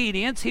of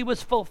obedience. He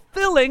was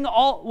fulfilling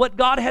all what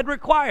God had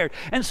required.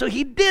 And so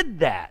he did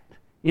that.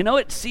 You know,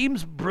 it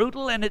seems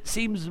brutal and it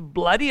seems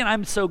bloody, and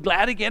I'm so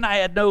glad again I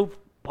had no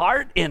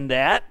part in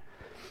that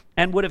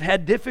and would have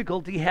had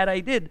difficulty had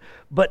I did.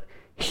 But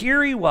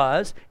here he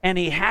was, and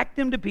he hacked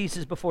him to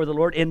pieces before the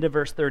Lord, into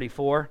verse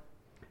 34,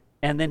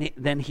 and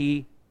then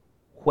he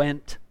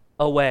went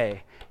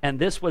away. And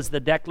this was the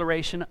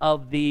declaration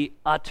of the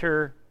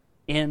utter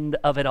end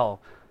of it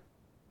all.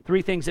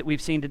 3 things that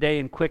we've seen today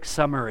in quick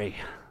summary.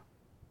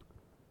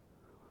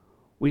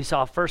 We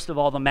saw, first of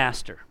all, the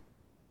master.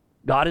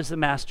 God is the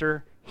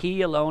master.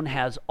 He alone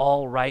has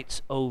all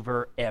rights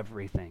over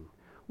everything.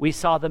 We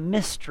saw the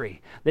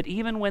mystery that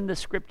even when the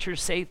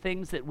scriptures say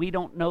things that we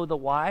don't know the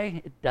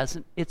why,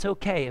 it's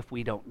okay if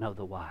we don't know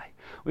the why.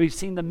 We've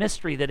seen the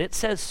mystery that it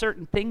says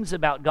certain things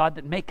about God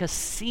that make us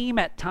seem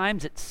at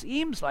times, it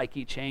seems like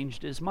he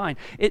changed his mind.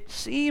 It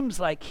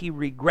seems like he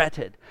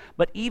regretted.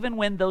 But even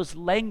when those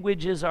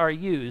languages are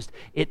used,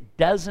 it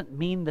doesn't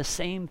mean the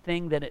same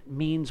thing that it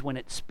means when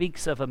it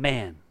speaks of a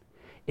man.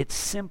 It's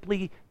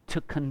simply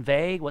to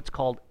convey what's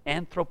called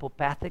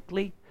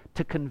anthropopathically,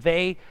 to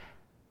convey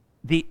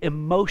the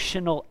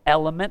emotional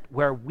element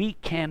where we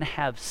can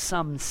have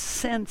some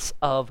sense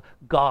of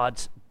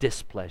God's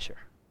displeasure.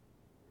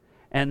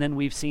 And then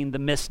we've seen the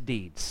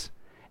misdeeds.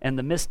 And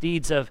the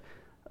misdeeds of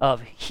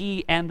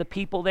he and the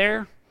people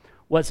there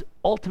was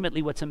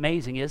ultimately what's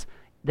amazing is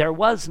there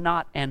was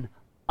not an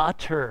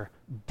utter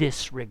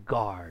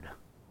disregard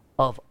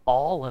of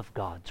all of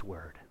God's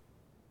word.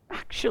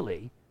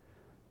 Actually,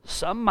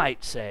 some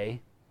might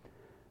say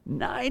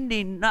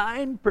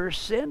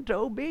 99%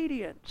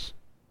 obedience.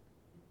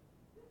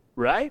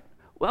 Right?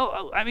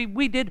 Well, I mean,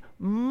 we did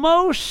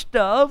most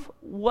of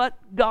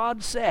what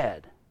God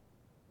said.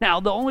 Now,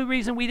 the only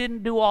reason we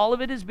didn't do all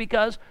of it is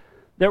because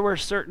there were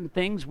certain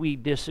things we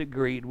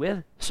disagreed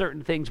with,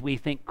 certain things we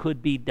think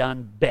could be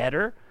done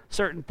better,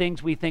 certain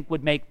things we think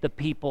would make the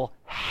people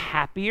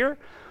happier.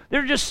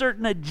 There are just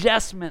certain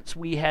adjustments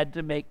we had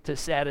to make to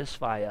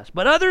satisfy us.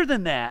 But other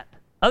than that,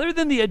 other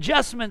than the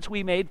adjustments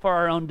we made for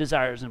our own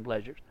desires and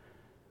pleasures,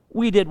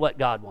 we did what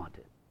God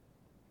wanted.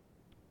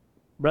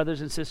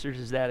 Brothers and sisters,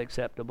 is that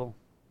acceptable?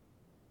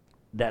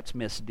 That's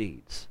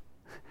misdeeds.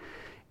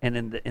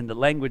 And in the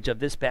language of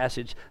this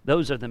passage,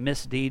 those are the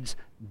misdeeds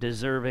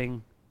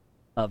deserving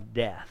of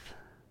death.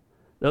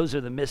 Those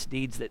are the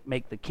misdeeds that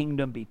make the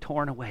kingdom be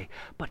torn away.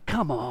 But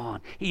come on,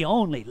 he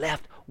only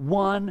left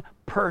one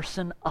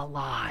person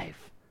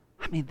alive.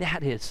 I mean,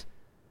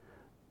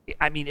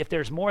 if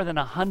there's more than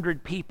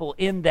 100 people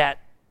in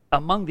that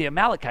among the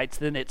Amalekites,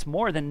 then it's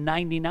more than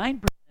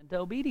 99%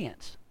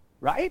 obedience,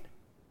 right?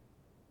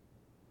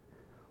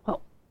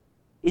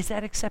 Is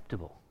that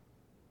acceptable?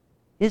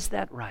 Is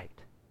that right?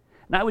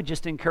 And I would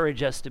just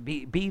encourage us to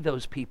be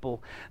those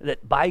people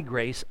that by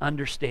grace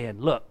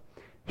understand, look,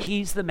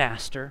 he's the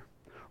master.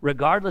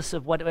 Regardless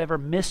of whatever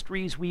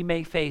mysteries we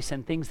may face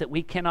and things that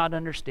we cannot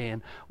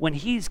understand, when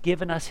he's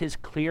given us his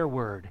clear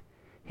word,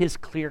 his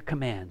clear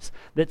commands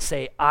that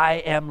say, I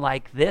am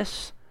like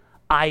this,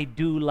 I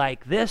do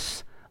like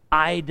this,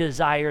 I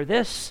desire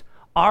this,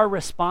 our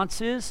response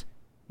is,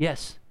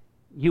 yes,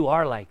 you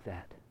are like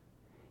that.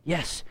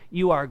 Yes,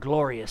 you are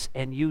glorious,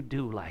 and you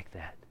do like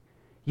that.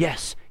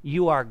 Yes,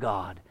 you are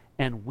God,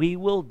 and we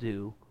will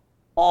do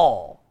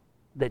all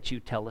that you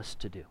tell us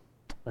to do.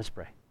 Let's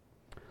pray.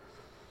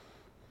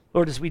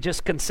 Lord, as we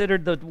just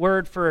considered the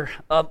word for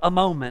a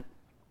moment,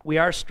 we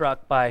are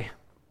struck by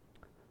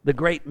the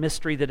great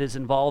mystery that is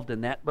involved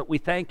in that, but we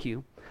thank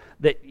you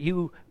that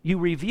you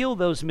reveal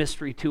those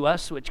mysteries to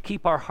us, which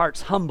keep our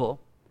hearts humble,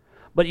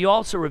 but you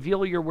also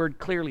reveal your word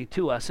clearly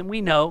to us, and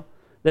we know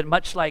that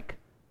much like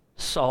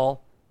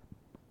Saul,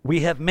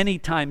 we have many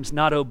times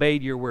not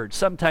obeyed your word,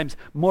 sometimes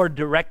more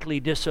directly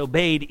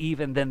disobeyed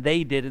even than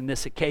they did in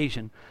this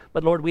occasion.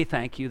 But Lord, we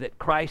thank you that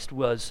Christ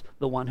was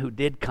the one who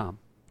did come,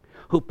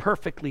 who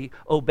perfectly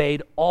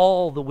obeyed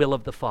all the will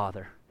of the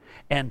Father,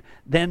 and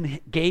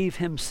then gave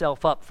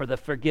himself up for the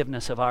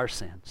forgiveness of our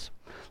sins.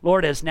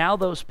 Lord, as now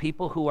those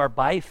people who are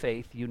by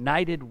faith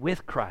united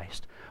with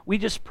Christ, we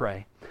just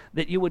pray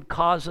that you would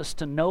cause us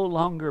to no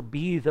longer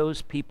be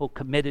those people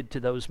committed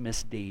to those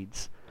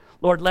misdeeds.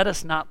 Lord, let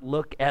us not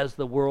look as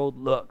the world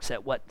looks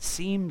at what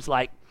seems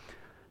like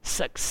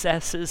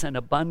successes and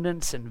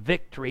abundance and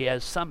victory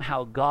as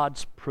somehow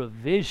God's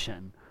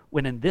provision,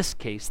 when in this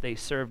case they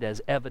served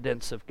as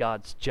evidence of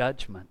God's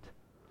judgment.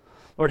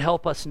 Lord,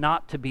 help us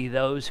not to be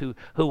those who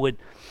would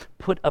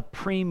put a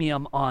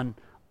premium on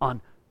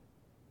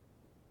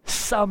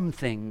some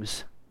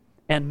things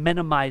and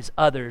minimize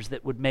others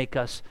that would make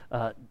us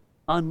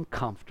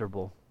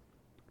uncomfortable.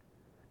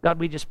 God,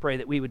 we just pray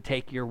that we would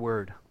take your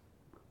word,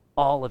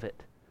 all of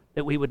it,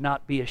 that we would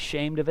not be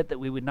ashamed of it, that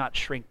we would not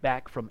shrink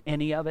back from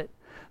any of it,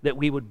 that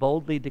we would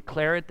boldly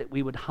declare it, that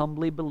we would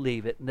humbly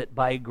believe it, and that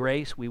by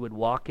grace we would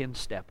walk in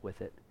step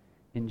with it.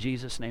 In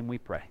Jesus' name we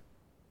pray.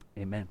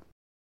 Amen.